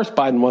 oh, of course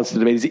Biden wants to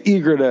debate. He's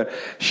eager to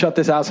shut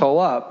this asshole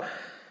up.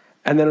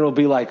 And then it'll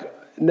be like,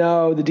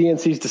 no, the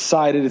DNC's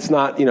decided it's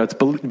not, it's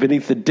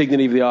beneath the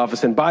dignity of the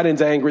office. And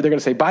Biden's angry. They're going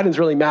to say Biden's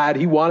really mad.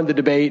 He wanted the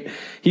debate.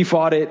 He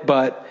fought it.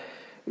 But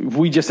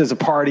we just as a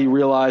party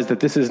realized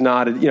that this is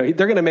not, they're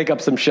going to make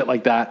up some shit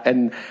like that.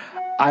 And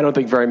I don't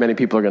think very many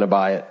people are going to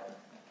buy it.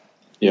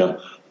 Yeah.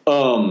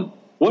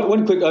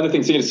 One quick other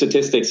thing, seeing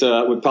statistics,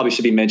 we probably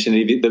should be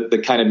mentioning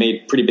the kind of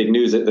made pretty big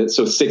news.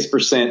 So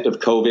 6% of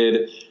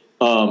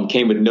COVID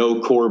came with no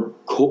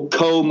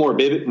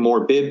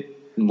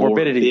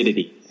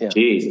morbidity. Yeah.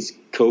 Jesus,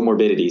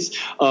 comorbidities.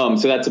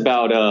 So that's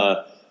about,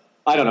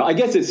 I don't know. I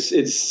guess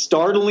it's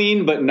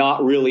startling, but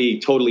not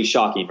really totally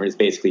shocking. Is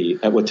basically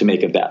what to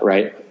make of that,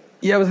 right?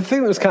 Yeah, it was a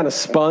thing that was kind of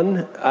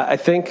spun, I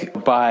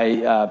think,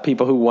 by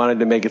people who wanted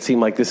to make it seem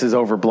like this is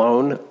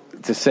overblown,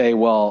 to say,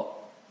 well,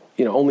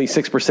 only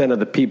 6% of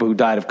the people who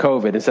died of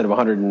COVID instead of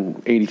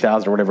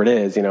 180,000 or whatever it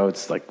is.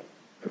 It's like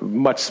a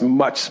much,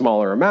 much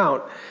smaller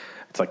amount.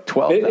 It's like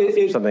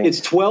 12,000 or something.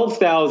 It's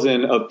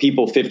 12,000 of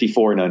people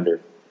 54 and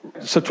under.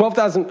 So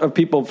 12,000 of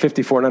people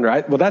 54 and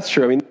under. Well, that's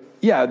true. I mean,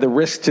 yeah, the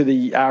risk to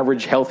the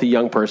average healthy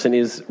young person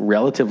is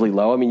relatively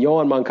low. I mean,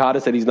 Yohan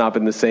Moncada said he's not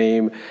been the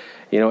same.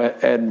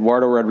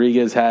 Eduardo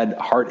Rodriguez had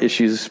heart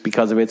issues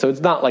because of it. So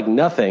it's not like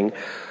nothing.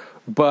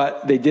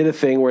 But they did a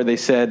thing where they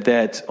said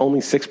that only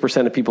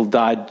 6% of people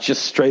died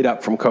just straight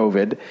up from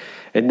COVID,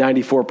 and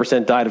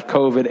 94% died of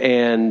COVID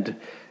and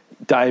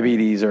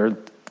diabetes or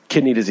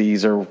kidney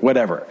disease or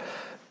whatever.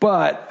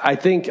 But I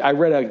think I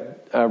read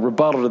a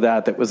rebuttal to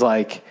that was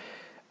like,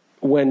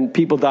 when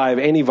people die of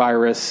any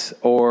virus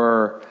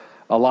or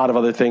a lot of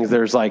other things,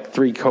 there's like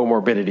 3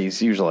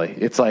 comorbidities usually.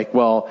 It's like,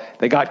 well,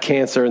 they got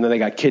cancer and then they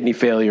got kidney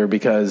failure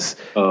because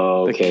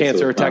the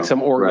cancer attacked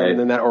some organ and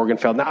then that organ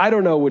failed. Now, I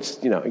don't know which,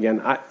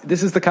 again,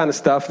 this is the kind of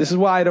stuff. This is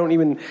why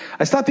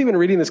I stopped even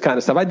reading this kind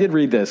of stuff. I did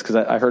read this because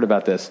I heard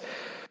about this.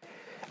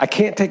 I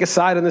can't take a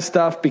side on this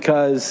stuff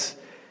because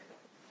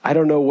I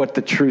don't know what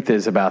the truth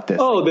is about this.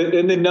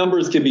 And the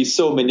numbers can be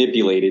so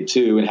manipulated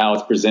too, and how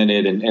it's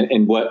presented,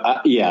 and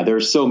what.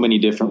 There's so many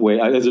different ways.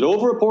 Is it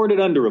overreported,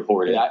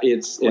 underreported?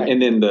 Yeah. And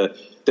then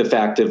the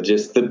fact of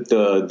just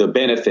the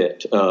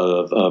benefit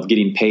of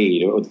getting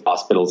paid or the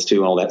hospitals too,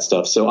 and all that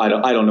stuff. So I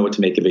don't know what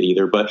to make of it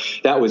either. But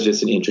that was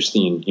just an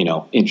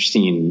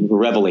interesting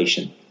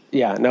revelation.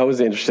 Yeah, no, it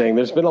was interesting.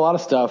 There's been a lot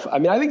of stuff. I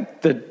mean, I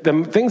think the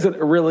things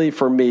that really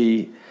for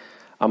me,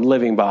 I'm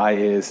living by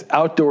is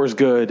outdoors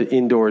good,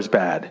 indoors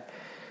bad.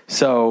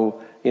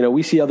 So,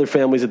 we see other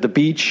families at the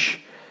beach.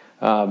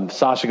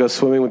 Sasha goes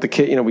swimming with the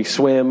kid. We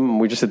swim.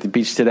 We're just at the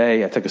beach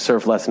today. I took a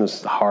surf lesson. It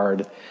was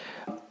hard.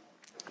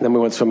 Then we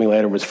went swimming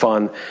later. It was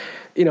fun.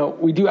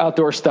 We do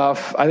outdoor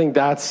stuff. I think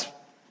that's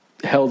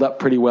held up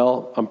pretty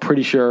well. I'm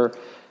pretty sure.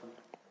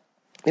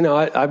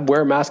 I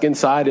wear a mask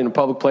inside in a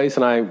public place,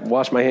 and I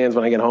wash my hands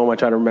when I get home. I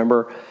try to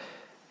remember.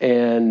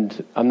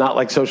 And I'm not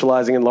like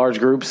socializing in large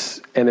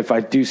groups. And if I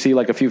do see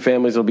like a few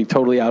families, it'll be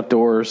totally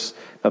outdoors,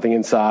 nothing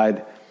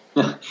inside.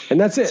 And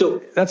that's it.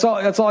 So, that's all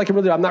I can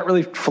really do. I'm not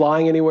really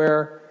flying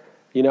anywhere.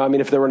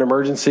 If there were an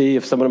emergency,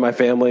 if someone in my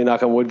family,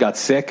 knock on wood, got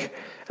sick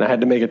and I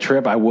had to make a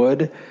trip, I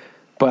would.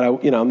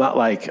 But I'm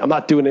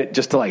not doing it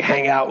just to like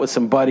hang out with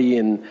somebody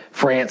in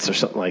France or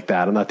something like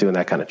that. I'm not doing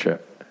that kind of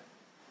trip.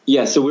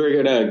 Yeah, so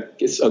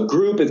a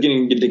group is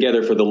getting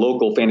together for the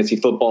local fantasy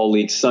football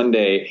league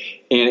Sunday,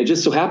 and it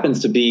just so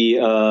happens to be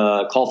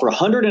called for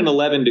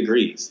 111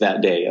 degrees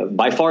that day,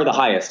 by far the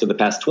highest of the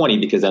past 20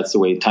 because that's the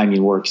way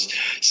timing works.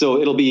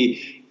 So it'll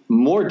be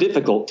more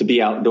difficult to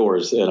be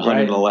outdoors at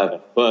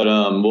 111, but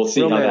we'll see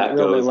how that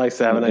goes. Really likes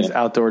to have a nice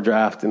outdoor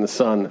draft in the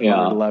sun.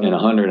 Yeah,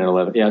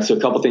 111. Yeah, so a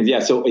couple things.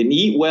 Yeah, so and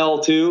eat well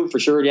too, for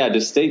sure. Yeah,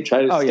 just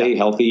try to stay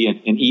healthy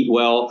and eat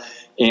well.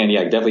 And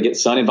definitely get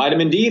sun and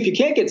vitamin D. If you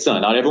can't get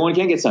sun, not everyone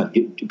can get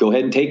sun. Go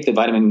ahead and take the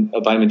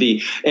vitamin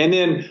D. And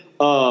then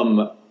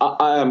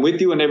I'm with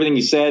you on everything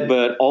you said,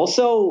 but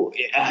also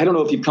I don't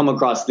know if you've come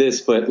across this,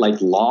 but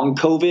like long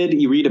COVID,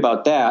 you read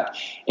about that,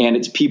 and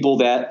it's people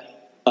that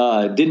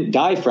didn't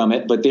die from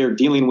it, but they're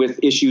dealing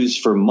with issues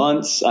for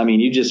months. I mean,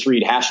 you just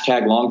read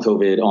hashtag long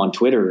COVID on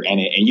Twitter, and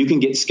you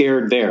can get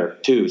scared there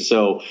too.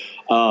 So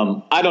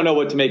I don't know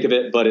what to make of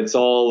it, but it's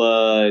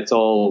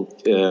all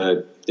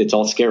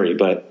scary,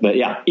 but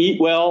yeah,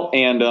 eat well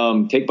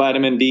and take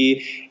vitamin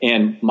D.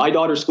 And my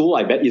daughter's school,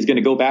 I bet, is going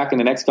to go back in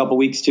the next couple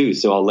weeks too.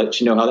 So I'll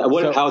let you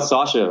know how's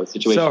Sasha's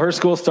situation. So her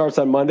school starts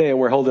on Monday, and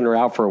we're holding her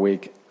out for a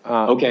week.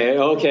 Okay,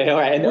 all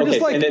right, and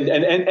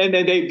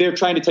then they're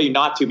trying to tell you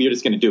not to, but you're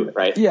just going to do it,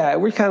 right? Yeah,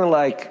 we're kind of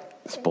like,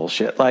 it's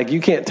bullshit. Like,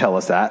 you can't tell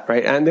us that,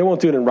 right? And they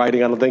won't do it in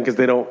writing, I don't think, because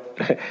they don't.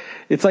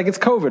 It's like it's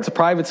COVID. It's a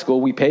private school.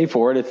 We pay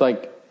for it. It's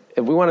like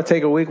If we want to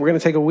take a week, we're going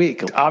to take a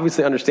week. It's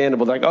obviously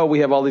understandable. They're like, oh, we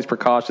have all these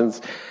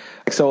precautions.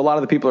 So a lot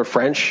of the people are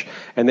French,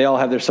 and they all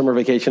have their summer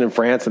vacation in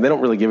France, and they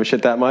don't really give a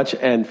shit that much.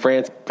 And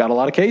France got a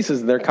lot of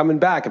cases, and they're coming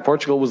back. And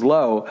Portugal was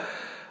low.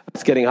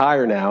 It's getting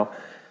higher now.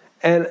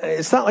 And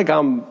it's not like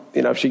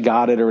if she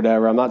got it or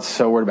whatever, I'm not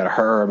so worried about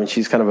her. I mean,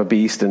 she's kind of a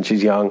beast, and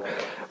she's young.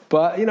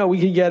 But, we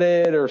could get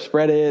it or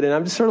spread it. And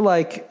I'm just sort of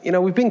like,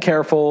 we've been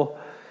careful.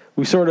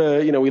 We sort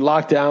of, we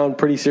locked down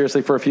pretty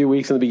seriously for a few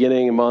weeks in the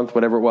beginning, a month,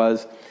 whatever it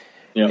was.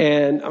 Yeah.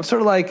 And I'm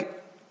sort of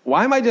like,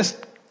 why am I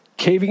just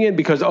caving in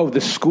because,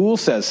 the school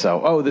says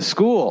so. Oh, the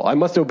school. I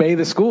must obey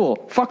the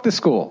school. Fuck the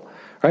school,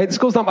 right? The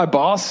school's not my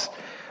boss.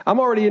 I'm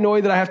already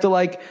annoyed that I have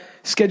to,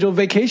 schedule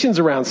vacations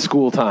around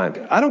school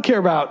time. I don't care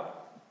about,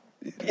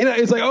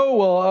 it's like,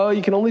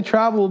 you can only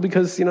travel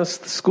because, it's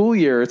the school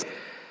year.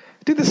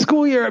 Dude, the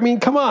school year, I mean,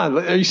 come on.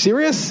 Are you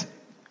serious?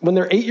 When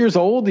they're 8 years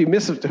old,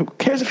 who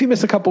cares if you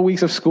miss a couple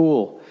weeks of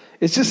school?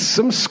 It's just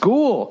some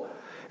school.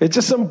 It's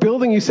just some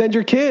building you send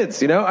your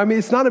kids, I mean,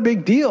 it's not a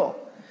big deal.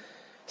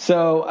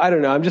 So, I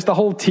don't know. I'm just the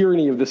whole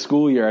tyranny of the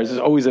school year has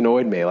just always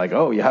annoyed me. Like,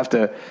 you have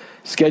to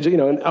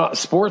schedule, and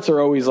sports are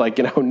always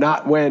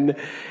not when.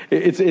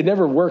 It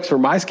never works for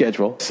my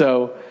schedule.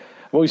 So,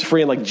 I'm always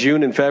free in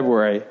June and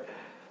February.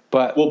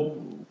 But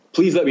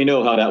please let me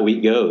know how that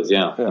week goes.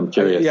 Yeah, I'm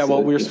curious. Yeah,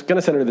 well, we were going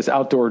to send her to this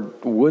outdoor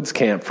woods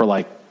camp for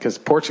because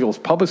Portugal's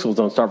public schools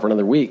don't start for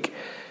another week.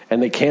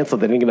 And they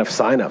canceled. They didn't get enough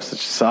signups,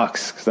 which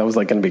sucks because that was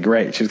going to be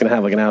great. She was going to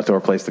have an outdoor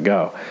place to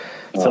go.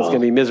 So it's going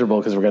to be miserable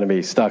because we're going to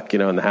be stuck,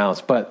 in the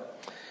house.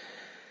 But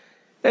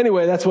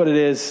anyway, that's what it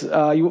is. You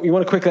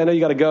want to quickly, I know you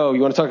got to go. You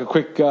want to talk a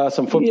quick,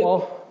 some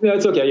football? Yeah,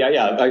 it's okay.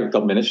 Yeah. A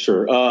couple minutes,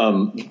 sure.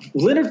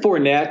 Leonard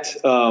Fournette,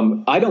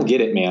 I don't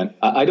get it, man.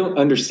 I don't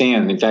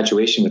understand the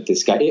infatuation with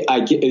this guy.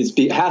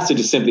 It has to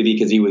just simply be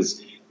because he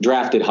was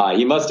drafted high.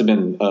 He must have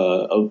been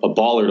a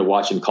baller to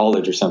watch in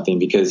college or something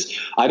because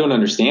I don't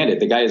understand it.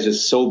 The guy is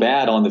just so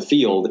bad on the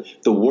field.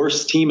 The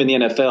worst team in the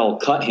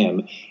NFL cut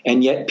him,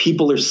 and yet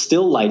people are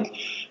still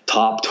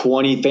top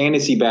 20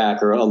 fantasy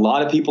back, or a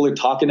lot of people are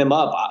talking him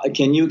up.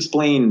 Can you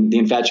explain the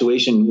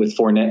infatuation with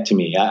Fournette to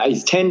me?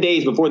 He's 10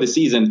 days before the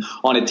season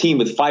on a team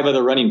with 5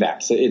 other running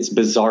backs. It's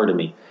bizarre to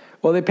me.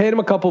 Well, they paid him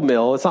a couple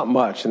mil. It's not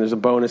much, and there's a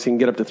bonus. He can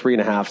get up to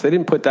 3.5. So they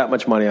didn't put that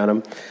much money on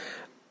him.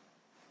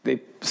 They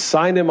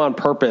signed him on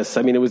purpose.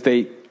 I mean, it was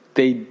they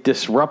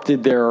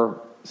disrupted their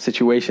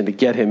situation to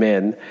get him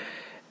in,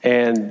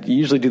 and you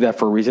usually do that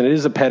for a reason. It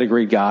is a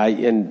pedigreed guy,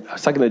 and I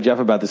was talking to Jeff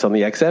about this on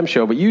the XM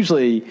show, but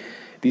usually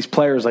these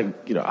players, I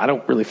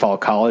don't really follow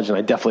college, and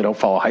I definitely don't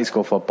follow high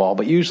school football,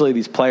 but usually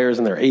these players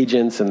and their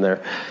agents and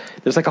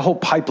there's a whole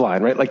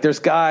pipeline, right? There's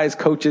guys,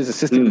 coaches,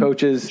 assistant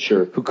coaches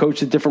who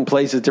coach at different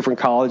places, different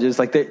colleges.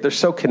 They're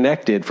so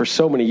connected for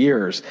so many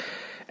years.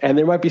 And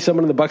there might be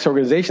someone in the Bucs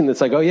organization that's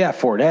like, oh, yeah,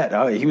 Fournette.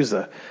 Oh, he was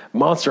a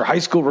monster high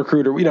school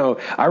recruiter.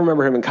 I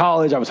remember him in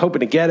college. I was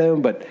hoping to get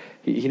him, but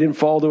he didn't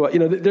fall to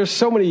it. There's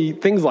so many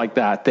things like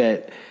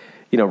that,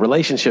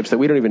 relationships that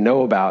we don't even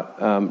know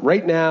about.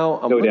 Right now,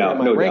 I'm looking at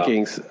my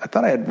rankings. I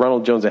thought I had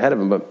Ronald Jones ahead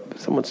of him, but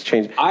someone's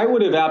changed. I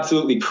would have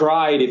absolutely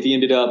cried if he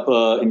ended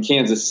up in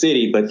Kansas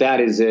City, but that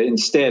is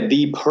instead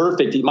the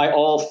perfect, my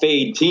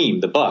all-fade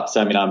team, the Bucs.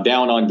 I mean, I'm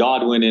down on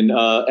Godwin and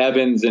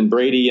Evans and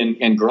Brady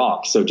and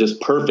Gronk, so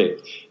just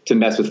perfect to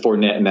mess with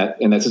Fournette and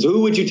that. So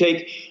who would you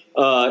take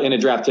in a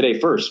draft today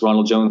first,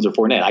 Ronald Jones or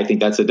Fournette? I think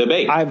that's a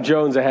debate. I have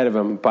Jones ahead of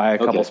him by a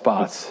couple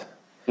spots.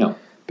 No.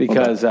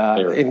 Because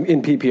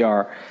in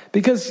PPR,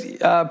 because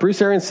Bruce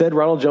Arians said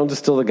Ronald Jones is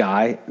still the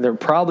guy. There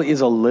probably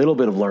is a little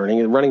bit of learning.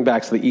 And running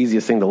back's the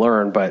easiest thing to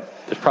learn, but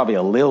there's probably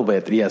a little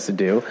bit that he has to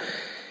do.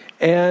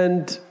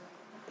 And,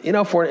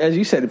 as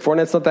you said,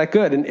 Fournette's not that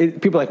good.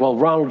 And people are like, well,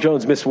 Ronald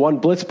Jones missed one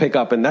blitz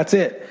pickup, and that's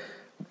it.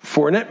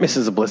 Fournette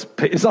misses a blitz.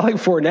 It's not like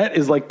Fournette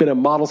is been a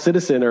model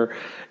citizen or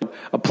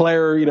a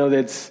player,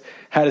 that's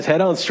had his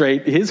head on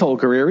straight his whole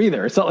career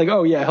either. It's not like,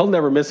 oh yeah, he'll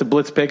never miss a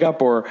blitz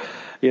pickup or,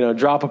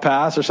 drop a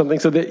pass or something.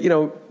 So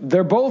that,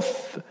 they're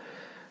both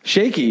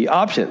shaky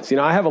options.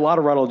 I have a lot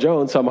of Ronald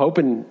Jones, so I'm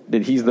hoping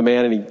that he's the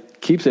man and he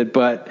keeps it.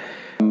 But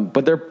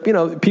they're,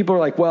 people are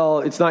like, well,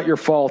 it's not your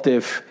fault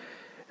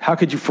how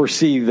could you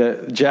foresee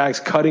the Jags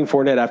cutting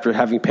Fournette after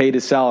having paid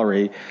his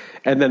salary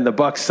and then the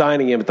Bucs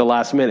signing him at the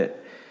last minute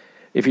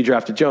if he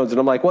drafted Jones? And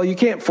I'm like, well, you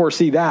can't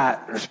foresee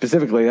that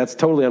specifically. That's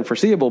totally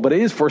unforeseeable. But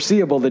it is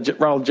foreseeable that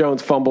Ronald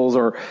Jones fumbles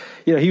or,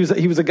 he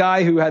was a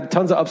guy who had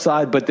tons of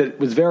upside, but that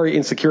was very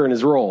insecure in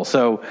his role.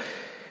 So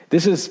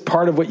this is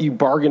part of what you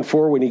bargained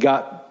for when you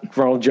got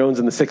Ronald Jones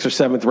in the 6th or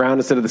 7th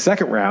round instead of the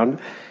 2nd round.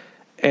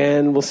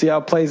 And we'll see how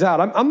it plays out.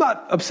 I'm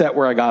not upset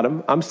where I got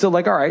him. I'm still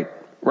like, all right,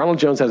 Ronald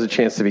Jones has a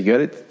chance to be good.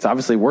 It's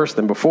obviously worse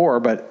than before,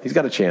 but he's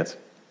got a chance.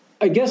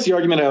 I guess the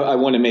argument I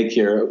want to make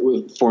here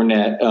with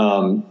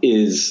Fournette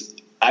is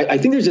I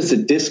think there's just a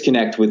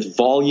disconnect with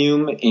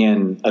volume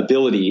and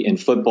ability in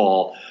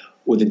football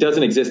it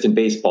doesn't exist in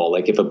baseball.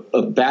 Like if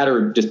a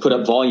batter just put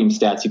up volume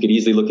stats, you could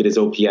easily look at his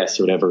OPS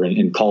or whatever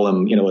and call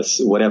him,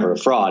 a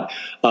fraud.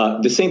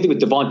 The same thing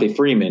with Devontae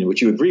Freeman,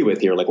 which you agree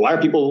with here. Like, why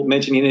are people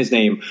mentioning his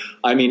name?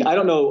 I mean, I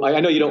don't know. I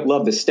know you don't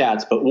love the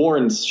stats, but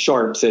Warren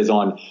Sharp says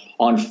on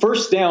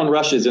first down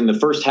rushes in the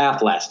first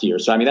half last year.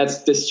 So, I mean,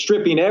 that's just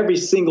stripping every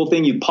single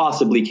thing you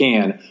possibly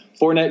can.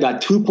 Fournette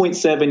got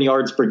 2.7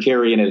 yards per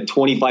carry and a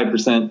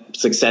 25%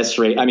 success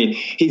rate. I mean,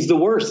 he's the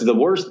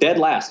worst dead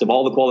last of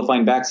all the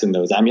qualifying backs in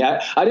those. I mean,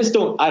 I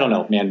don't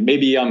know, man.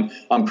 Maybe I'm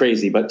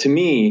crazy, but to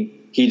me,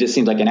 he just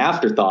seems like an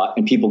afterthought,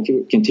 and people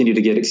continue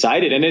to get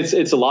excited. And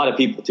it's a lot of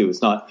people too.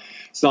 It's not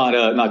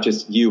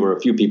just you or a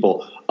few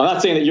people. I'm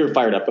not saying that you're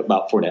fired up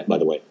about Fournette, by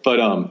the way, but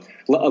I'm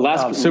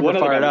super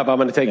fired up. I'm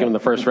going to take him in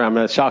the first round. I'm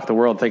going to shock the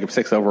world, take him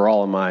 6th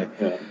overall in my.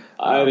 Yeah.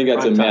 I think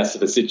that's a mess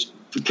of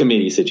a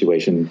committee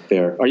situation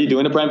there. Are you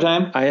doing it prime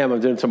time? I am. I'm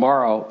doing it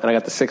tomorrow, and I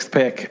got the 6th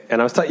pick.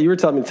 And you were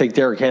telling me to take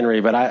Derrick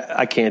Henry, but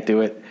I can't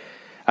do it.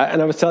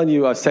 And I was telling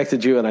you, I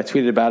texted you, and I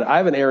tweeted about it. I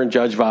have an Aaron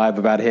Judge vibe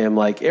about him.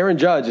 Like, Aaron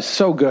Judge is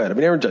so good. I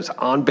mean, Aaron Judge is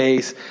on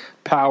base,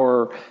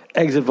 power,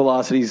 exit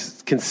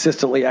velocities,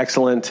 consistently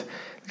excellent.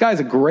 The guy's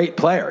a great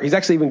player. He's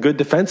actually even good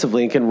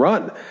defensively and can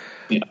run.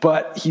 Yeah.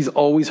 But he's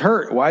always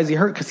hurt. Why is he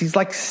hurt? Because he's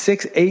like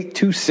 6'8",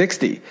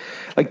 260.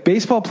 Like,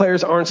 baseball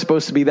players aren't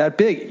supposed to be that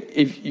big.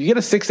 If you get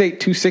a 6'8",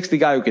 260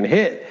 guy who can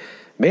hit,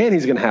 man,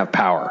 he's going to have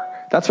power.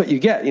 That's what you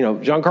get.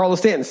 Giancarlo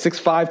Stanton,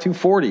 6'5",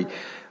 240.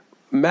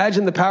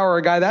 Imagine the power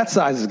a guy that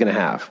size is going to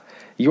have.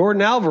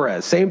 Yordan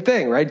Alvarez, same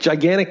thing, right?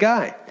 Gigantic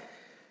guy.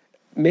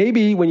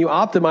 Maybe when you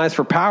optimize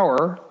for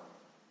power,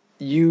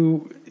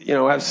 you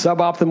have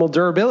suboptimal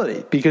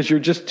durability because you're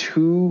just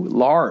too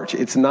large.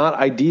 It's not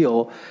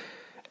ideal.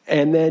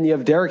 And then you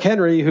have Derrick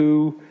Henry,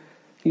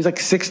 he's like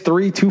 6'3",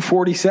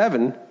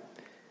 247,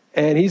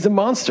 and he's a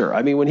monster.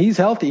 I mean, when he's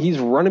healthy, he's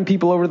running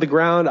people over the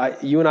ground.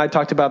 You and I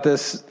talked about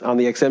this on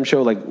the XM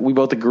show. Like, we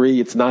both agree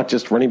it's not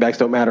just running backs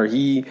don't matter.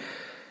 He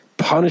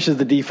punishes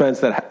the defense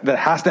that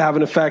has to have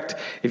an effect.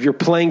 If you're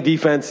playing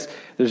defense,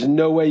 there's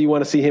no way you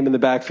want to see him in the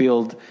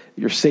backfield.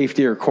 Your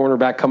safety or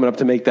cornerback coming up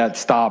to make that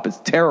stop. It's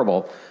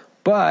terrible.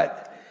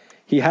 But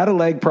he had a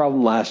leg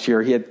problem last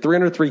year. He had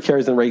 303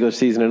 carries in the regular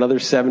season, another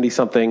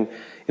 70-something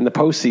in the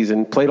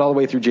postseason, played all the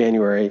way through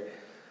January.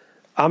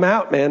 I'm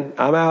out, man.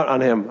 I'm out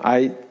on him.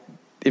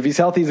 If he's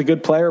healthy, he's a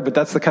good player, but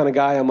that's the kind of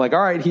guy I'm like,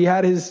 all right, he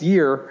had his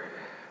year,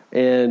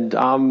 and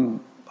I'm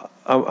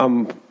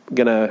going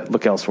to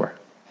look elsewhere.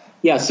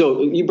 Yeah,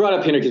 so you brought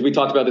up Henry because we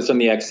talked about this on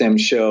the XM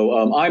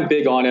show. I'm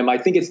big on him. I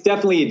think it's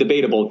definitely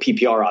debatable.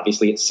 PPR,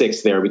 obviously, at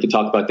 6 there. We could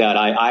talk about that.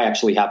 I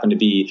actually happen to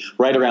be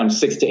right around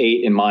 6 to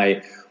 8 in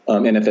my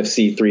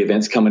NFFC 3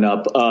 events coming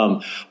up.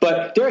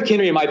 But Derrick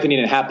Henry, in my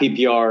opinion, at half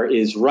PPR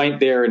is right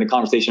there in the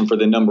conversation for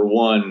the number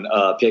 1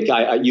 pick.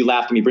 You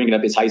laughed at me bringing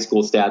up his high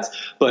school stats.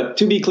 But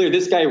to be clear,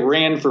 this guy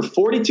ran for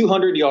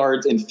 4,200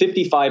 yards and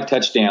 55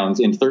 touchdowns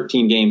in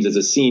 13 games as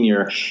a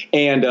senior.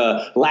 And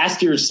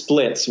last year's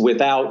splits with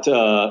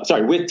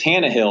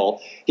Tannehill,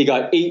 he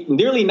got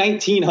nearly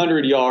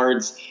 1,900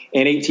 yards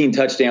and 18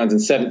 touchdowns in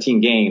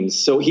 17 games.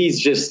 So he's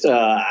just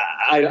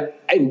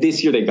and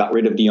this year they got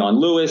rid of Deion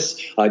Lewis.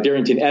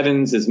 Darrington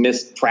Evans has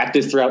missed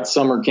practice throughout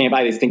summer camp.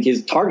 I just think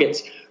his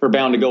targets are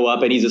bound to go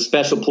up, and he's a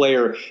special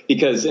player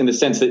because in the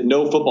sense that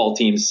no football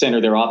teams center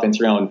their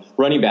offense around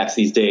running backs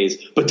these days,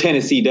 but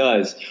Tennessee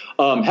does.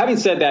 Having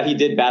said that, he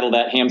did battle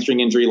that hamstring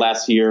injury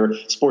last year.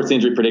 Sports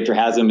Injury Predictor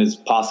has him as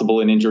possible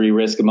an injury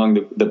risk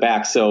among the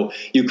backs, so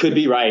you could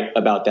be right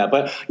about that.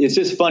 But it's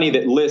just funny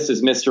that Liss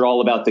is Mr.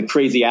 All about the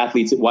crazy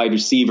athletes at wide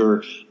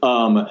receiver,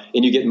 and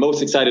you get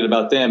most excited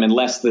about them and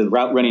less the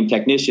route running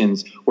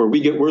technicians, where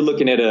we're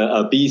looking at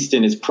a beast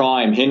in his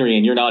prime, Henry,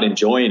 and you're not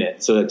enjoying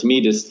it. So to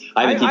me,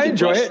 I think he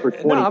enjoy it for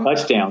 20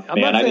 touchdowns,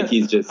 man. I think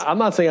he's just. I'm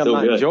not saying I'm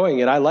not enjoying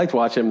it. I liked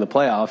watching him in the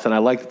playoffs, and I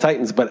like the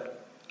Titans, but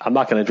I'm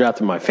not going to draft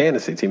him in my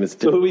fantasy team.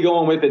 So who are we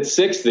going with at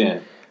 6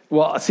 then?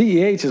 Well,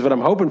 CEH is what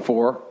I'm hoping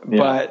for,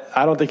 but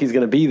I don't think he's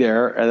going to be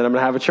there, and then I'm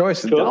going to have a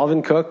choice: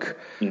 Dalvin Cook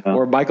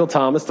or Michael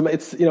Thomas.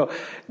 It's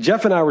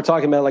Jeff and I were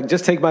talking about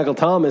just take Michael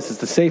Thomas as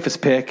the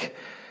safest pick,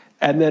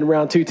 and then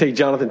round 2 take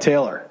Jonathan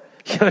Taylor.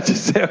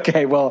 Just say,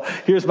 okay, well,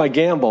 here's my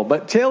gamble.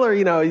 But Taylor,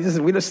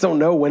 we just don't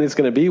know when it's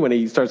going to be when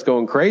he starts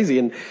going crazy.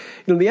 And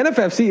the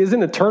NFFC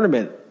isn't a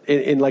tournament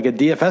in like a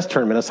DFS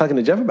tournament. I was talking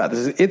to Jeff about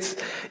this. It's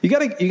you got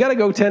to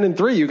go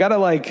 10-3. You got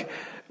to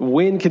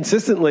win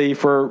consistently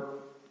for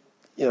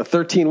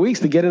 13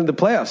 weeks to get into the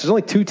playoffs. There's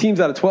only 2 teams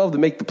out of 12 that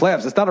make the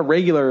playoffs. It's not a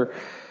regular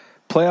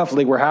playoff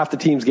league where half the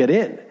teams get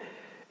in.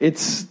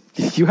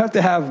 You have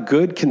to have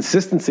good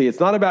consistency. It's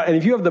not about, and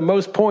if you have the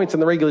most points in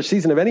the regular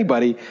season of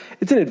anybody,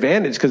 it's an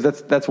advantage because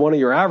that's one of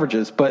your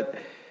averages. But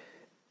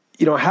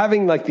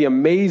having the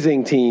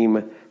amazing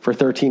team for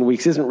 13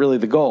 weeks isn't really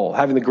the goal.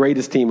 Having the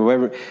greatest team,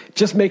 whoever,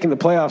 just making the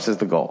playoffs is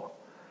the goal.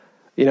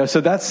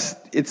 So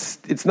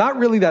it's not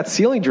really that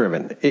ceiling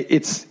driven.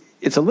 It's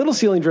it's a little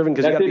ceiling driven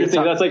because that's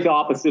interesting. That's like the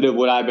opposite of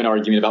what I've been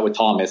arguing about with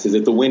Thomas. Is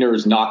that the winner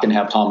is not going to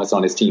have Thomas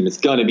on his team. It's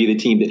going to be the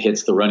team that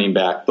hits the running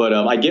back. But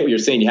I get what you're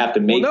saying. You have to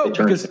make the tournament.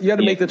 Because you have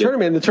to make the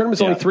tournament. And the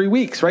tournament's only 3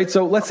 weeks, right?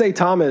 So let's say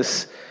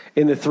Thomas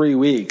in the 3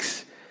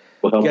 weeks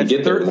gets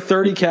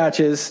 30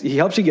 catches. He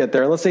helps you get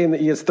there. And let's say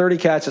he gets 30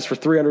 catches for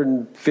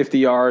 350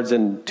 yards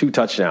and 2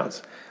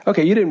 touchdowns.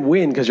 Okay, you didn't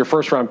win because your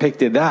first round pick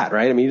did that,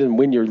 right? I mean, you didn't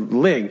win your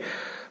league.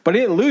 But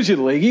he didn't lose you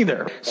the league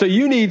either. So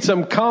you need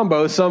some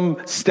combo,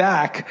 some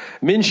stack,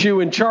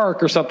 Minshew and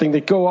Chark or something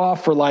that go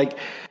off for like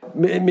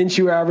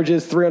Minshew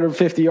averages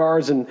 350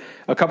 yards and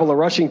a couple of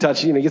rushing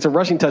touchdowns. He gets a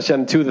rushing touchdown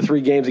in 2 of the 3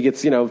 games. He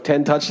gets,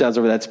 10 touchdowns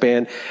over that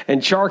span.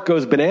 And Chark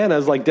goes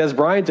bananas like Des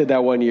Bryant did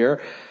that one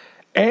year.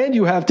 And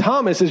you have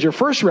Thomas as your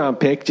first round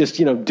pick just,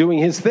 doing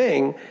his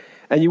thing,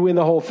 and you win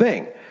the whole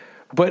thing.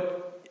 But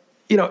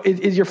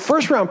your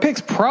first round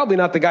pick's probably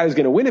not the guy who's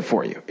going to win it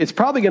for you. It's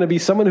probably going to be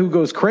someone who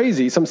goes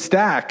crazy, some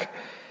stack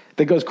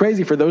that goes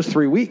crazy for those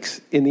 3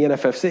 weeks in the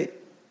NFFC.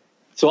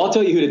 So I'll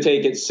tell you who to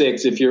take at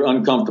 6 if you're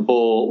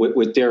uncomfortable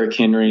with Derrick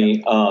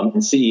Henry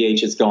and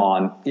CEH is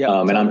gone.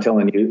 And I'm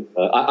telling you,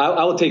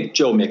 I will take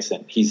Joe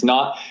Mixon. He's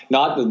not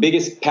the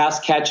biggest pass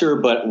catcher,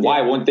 but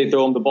why wouldn't they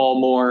throw him the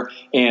ball more?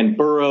 And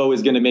Burrow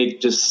is going to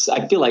make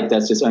I feel like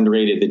that's just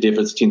underrated, the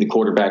difference between the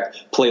quarterback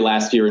play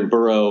last year and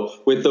Burrow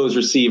with those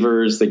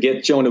receivers. They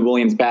get Jonah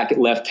Williams back at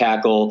left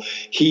tackle.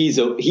 He's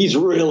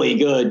really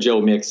good,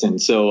 Joe Mixon.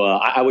 So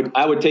I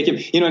would take him.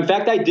 In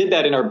fact, I did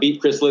that in our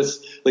Beat Chris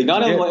list. Like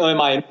not only am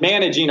I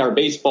managing our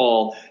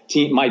baseball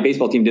team, my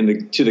baseball team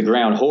to the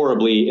ground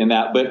horribly in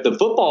that, but the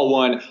football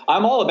one,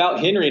 I'm all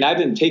about Henry, and I've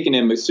been taking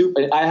him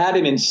I had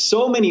him in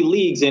so many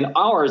leagues. In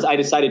ours, I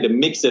decided to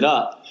mix it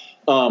up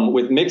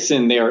with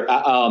Mixon there,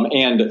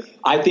 and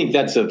I think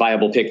that's a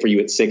viable pick for you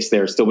at 6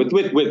 there. Still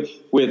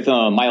with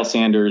Miles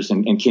Sanders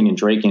and Kenyon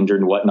Drake injured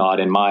and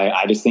whatnot, and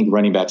I just think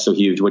running back's so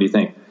huge. What do you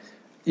think?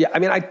 Yeah, I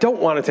mean, I don't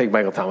want to take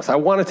Michael Thomas. I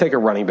want to take a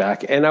running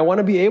back, and I want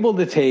to be able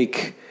to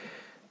take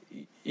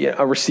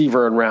a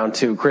receiver in round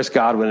 2, Chris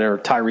Godwin or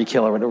Tyreek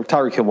Hill.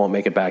 Tyreek Hill won't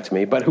make it back to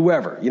me, but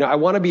whoever. I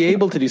want to be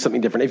able to do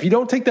something different. If you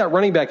don't take that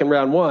running back in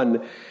round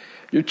 1,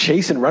 you're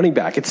chasing running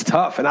back. It's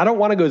tough, and I don't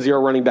want to go 0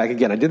 running back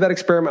again. I did that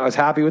experiment. I was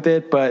happy with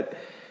it, but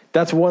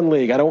that's one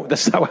league.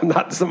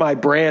 That's my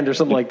brand or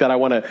something like that I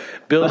want to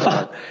build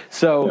on.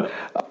 So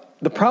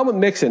the problem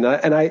with Mixon,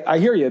 and I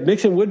hear you,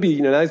 Mixon would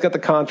be, now he's got the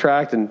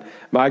contract and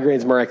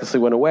migraines miraculously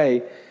went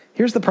away.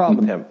 Here's the problem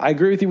with him. I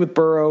agree with you with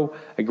Burrow.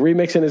 I agree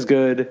Mixon is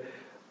good.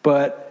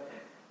 But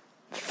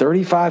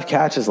 35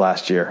 catches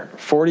last year,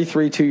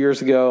 43 2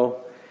 years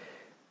ago.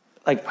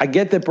 Like, I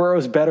get that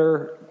Burrow's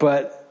better,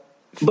 but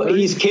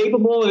he's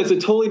capable, and it's a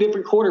totally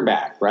different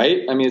quarterback,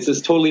 right? I mean, it's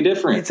just totally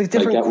different. It's a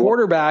different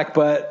quarterback,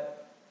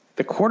 but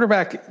the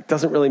quarterback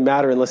doesn't really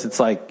matter unless it's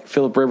like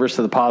Phillip Rivers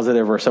to the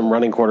positive or some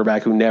running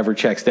quarterback who never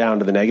checks down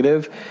to the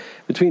negative.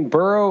 Between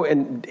Burrow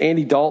and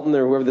Andy Dalton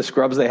or whoever the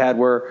scrubs they had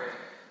were,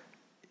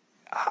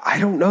 I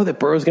don't know that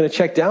Burrow's going to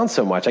check down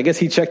so much. I guess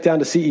he checked down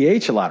to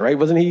CEH a lot, right?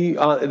 Wasn't he?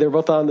 They're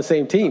both on the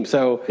same team,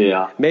 so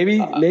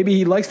maybe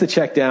he likes to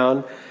check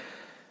down.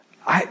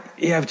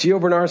 If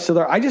Gio Bernard's still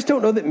there, I just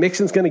don't know that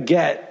Mixon's going to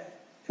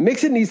get.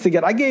 Mixon needs to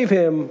get. I gave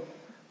him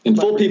in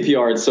full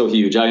PPR. It's so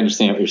huge. I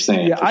understand what you're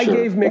saying. Yeah, I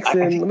gave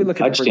Mixon. Let me look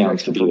at the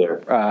projection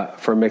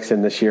for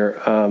Mixon this year.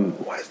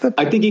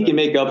 I think he can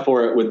make up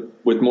for it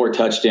with more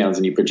touchdowns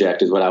than you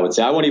project, is what I would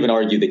say. I won't even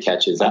argue the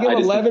catches. I gave him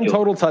 11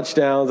 total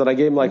touchdowns, and I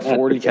gave him like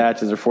 40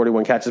 catches or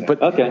 41 catches. But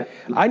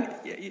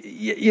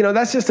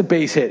that's just a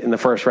base hit in the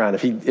first round.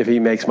 If he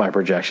makes my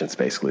projections,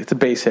 basically, it's a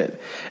base hit,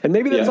 and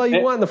maybe that's all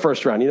you want in the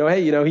first round.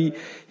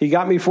 He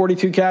got me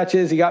 42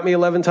 catches, he got me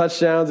 11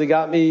 touchdowns, he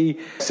got me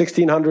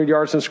 1,600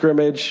 yards from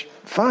scrimmage.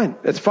 Fine,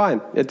 it's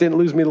fine. It didn't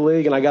lose me the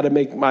league, and I got to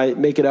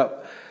make it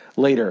up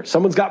later.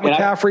 Someone's got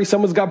McCaffrey,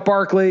 someone's got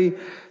Barkley,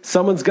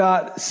 someone's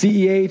got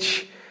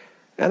CEH.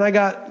 And I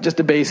got just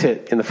a base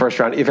hit in the first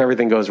round if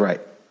everything goes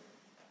right.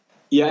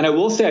 Yeah, and I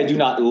will say I do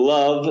not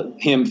love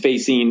him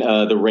facing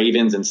the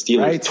Ravens and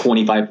Steelers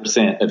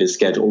 25% of his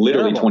schedule,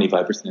 literally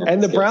 25%.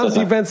 And the Browns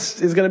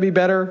defense is going to be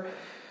better.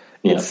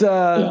 Yeah.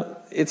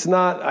 It's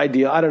not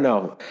ideal. I don't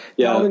know.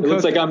 Yeah, Dalvin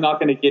looks like I'm not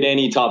going to get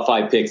any top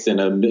 5 picks in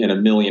a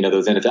million of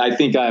those. And I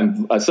think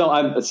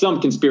some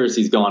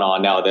conspiracy's gone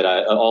on now that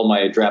all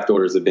my draft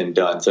orders have been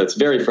done. So it's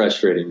very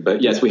frustrating.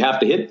 But yes, we have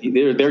to hit.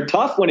 They're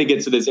tough when it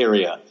gets to this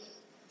area.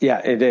 Yeah,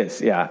 it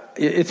is. Yeah.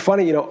 It's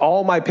funny,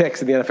 all my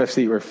picks in the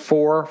NFFC were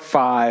 4,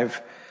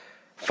 5,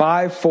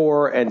 5,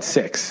 4, and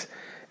 6.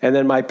 And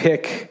then my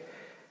pick,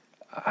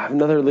 I have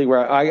another league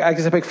where I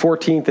guess I picked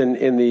 14th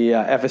in the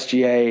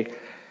FSGA.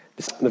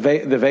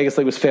 The Vegas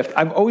league was 5th.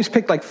 I've always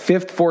picked like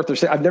 5th, 4th, or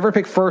 6th. I've never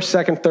picked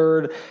 1st, 2nd,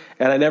 3rd,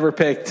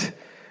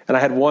 and I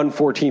had one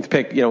 14th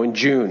pick, in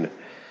June.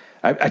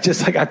 I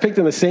picked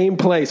in the same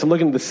place. I'm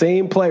looking at the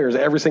same players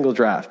every single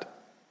draft.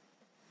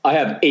 I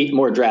have 8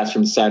 more drafts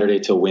from Saturday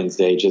till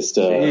Wednesday, just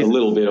a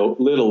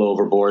little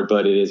overboard,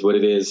 but it is what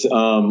it is.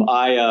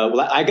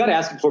 I got to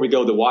ask before we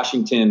go, the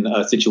Washington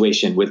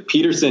situation with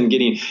Peterson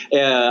getting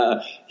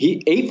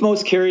 8th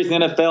most carries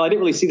in the NFL. I didn't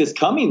really see this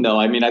coming, though.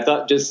 I mean, I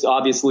thought just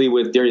obviously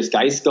with Darius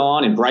Geis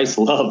gone and Bryce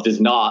Love does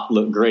not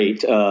look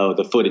great,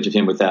 the footage of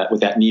him with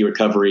that knee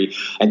recovery.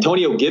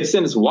 Antonio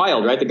Gibson is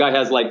wild, right? The guy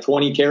has like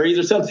 20 carries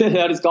or something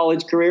out his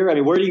college career. I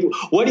mean, what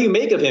do you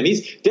make of him?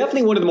 He's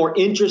definitely one of the more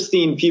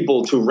interesting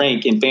people to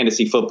rank in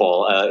fantasy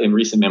football in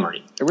recent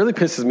memory. It really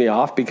pisses me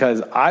off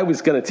because I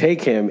was going to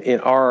take him in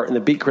the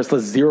Beat Chris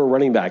List 0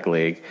 running back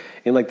league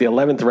in like the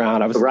 11th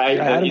round. I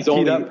had him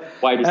teed up,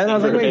 wide receiver, and I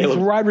was like, wait, he's a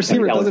wide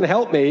receiver. It doesn't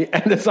help me,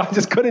 and so I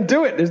just couldn't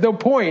do it. There's no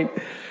point.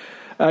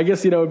 I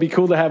guess, it'd be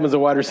cool to have him as a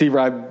wide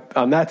receiver.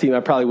 On that team, I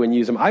probably wouldn't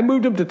use him. I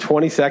moved him to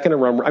 22nd and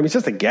run. I mean, it's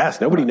just a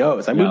guess. Nobody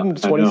knows. I moved him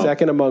to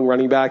 22nd among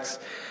running backs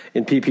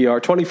in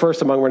PPR,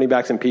 21st among running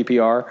backs in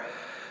PPR.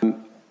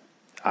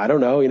 I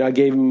don't know. I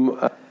gave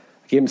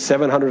him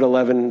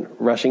 711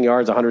 rushing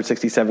yards,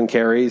 167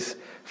 carries,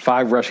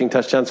 5 rushing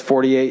touchdowns,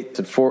 48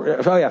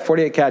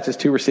 catches,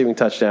 2 receiving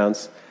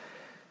touchdowns.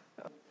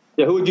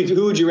 Yeah, who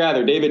would you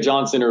rather, David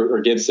Johnson or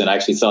Gibson? I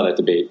actually saw that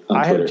debate on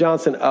Twitter. I have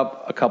Johnson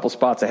up a couple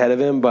spots ahead of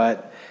him,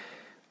 but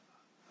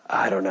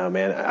I don't know,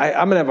 man.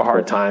 I'm going to have a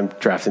hard time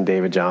drafting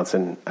David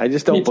Johnson. I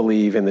just don't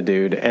believe in the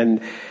dude.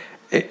 And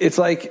it's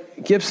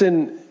like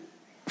Gibson,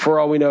 for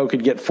all we know,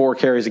 could get 4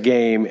 carries a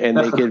game, and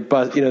they could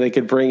they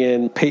could bring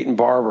in Peyton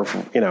Barber,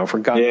 for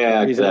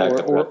God's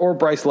reason, or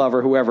Bryce Love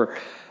or whoever.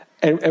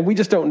 And we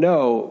just don't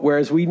know.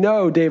 Whereas we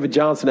know David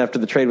Johnson, after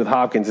the trade with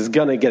Hopkins, is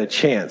going to get a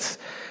chance.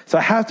 So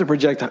I have to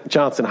project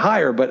Johnson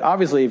higher. But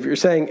obviously,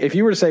 if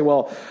you were to say,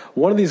 well,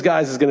 one of these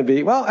guys is going to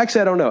be, well,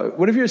 actually, I don't know.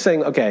 What if you're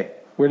saying, okay,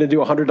 we're going to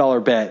do a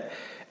 $100 bet,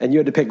 and you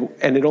had to pick,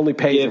 and it only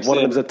pays if one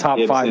of them is a top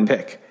 5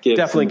 pick.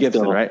 Definitely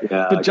Gibson, right?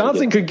 Yeah, but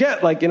Johnson could get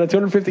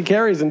 250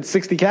 carries and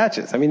 60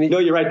 catches. I mean, no,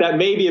 you're right. That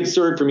may be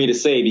absurd for me to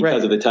say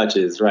because of the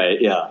touches,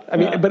 right? Yeah. I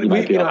mean, but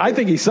I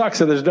think he sucks,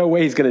 so there's no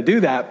way he's going to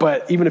do that.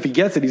 But even if he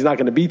gets it, he's not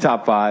going to be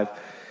top 5.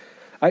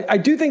 I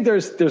do think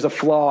there's a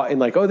flaw in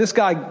this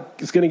guy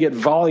is going to get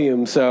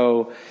volume.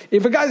 So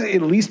if a guy's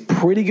at least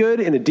pretty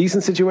good in a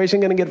decent situation,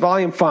 going to get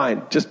volume,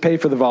 fine, just pay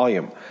for the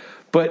volume.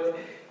 But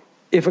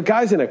if a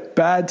guy's in a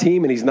bad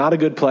team and he's not a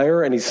good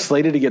player and he's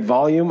slated to get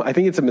volume, I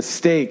think it's a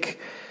mistake.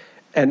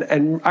 And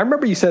I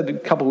remember you said a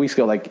couple of weeks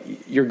ago,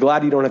 you're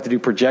glad you don't have to do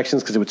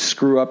projections because it would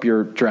screw up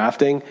your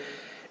drafting.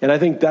 And I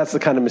think that's the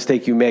kind of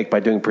mistake you make by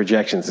doing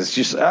projections. It's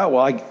just,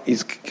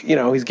 he's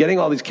getting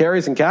all these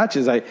carries and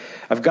catches.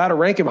 I've got to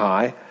rank him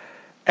high.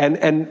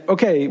 And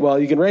okay, well,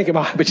 you can rank him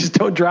high, but just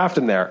don't draft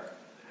him there.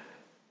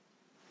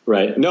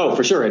 Right. No,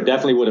 for sure. It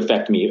definitely would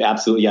affect me.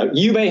 Absolutely. Yeah.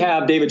 You may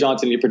have David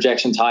Johnson in your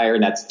projections higher,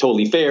 and that's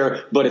totally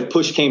fair. But if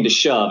push came to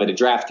shove at a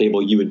draft table,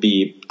 you would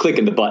be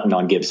clicking the button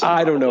on Gibson.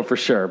 I don't know for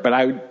sure,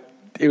 but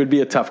it would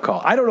be a tough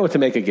call. I don't know what to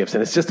make of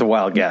Gibson. It's just a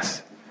wild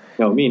guess.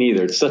 No, me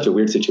neither. It's such a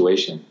weird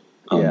situation.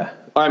 Yeah.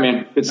 All right,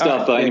 man. Good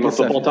stuff. Any more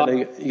football talk?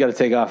 You got to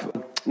take off.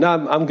 No,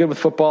 I'm good with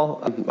football.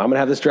 I'm going to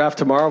have this draft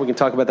tomorrow. We can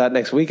talk about that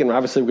next week. And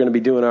obviously, we're going to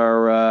be doing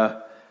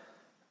our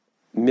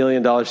 $1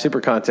 million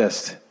super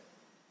contest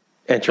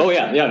entry. Oh,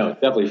 yeah. Yeah, no,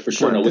 definitely, for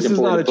sure. No, this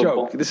is not a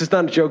joke. This is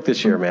not a joke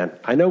this year, man.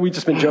 I know we've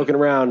just been joking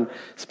around,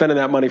 spending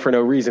that money for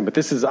no reason. But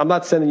I'm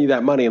not sending you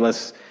that money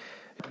unless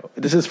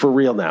this is for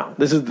real now.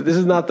 This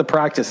is not the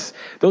practice.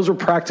 Those were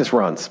practice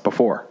runs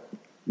before.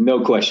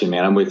 No question,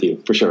 man. I'm with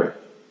you, for sure.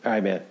 All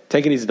right, man.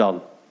 Take it easy,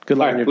 Dalton. Good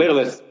luck. All right, later,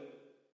 Liz.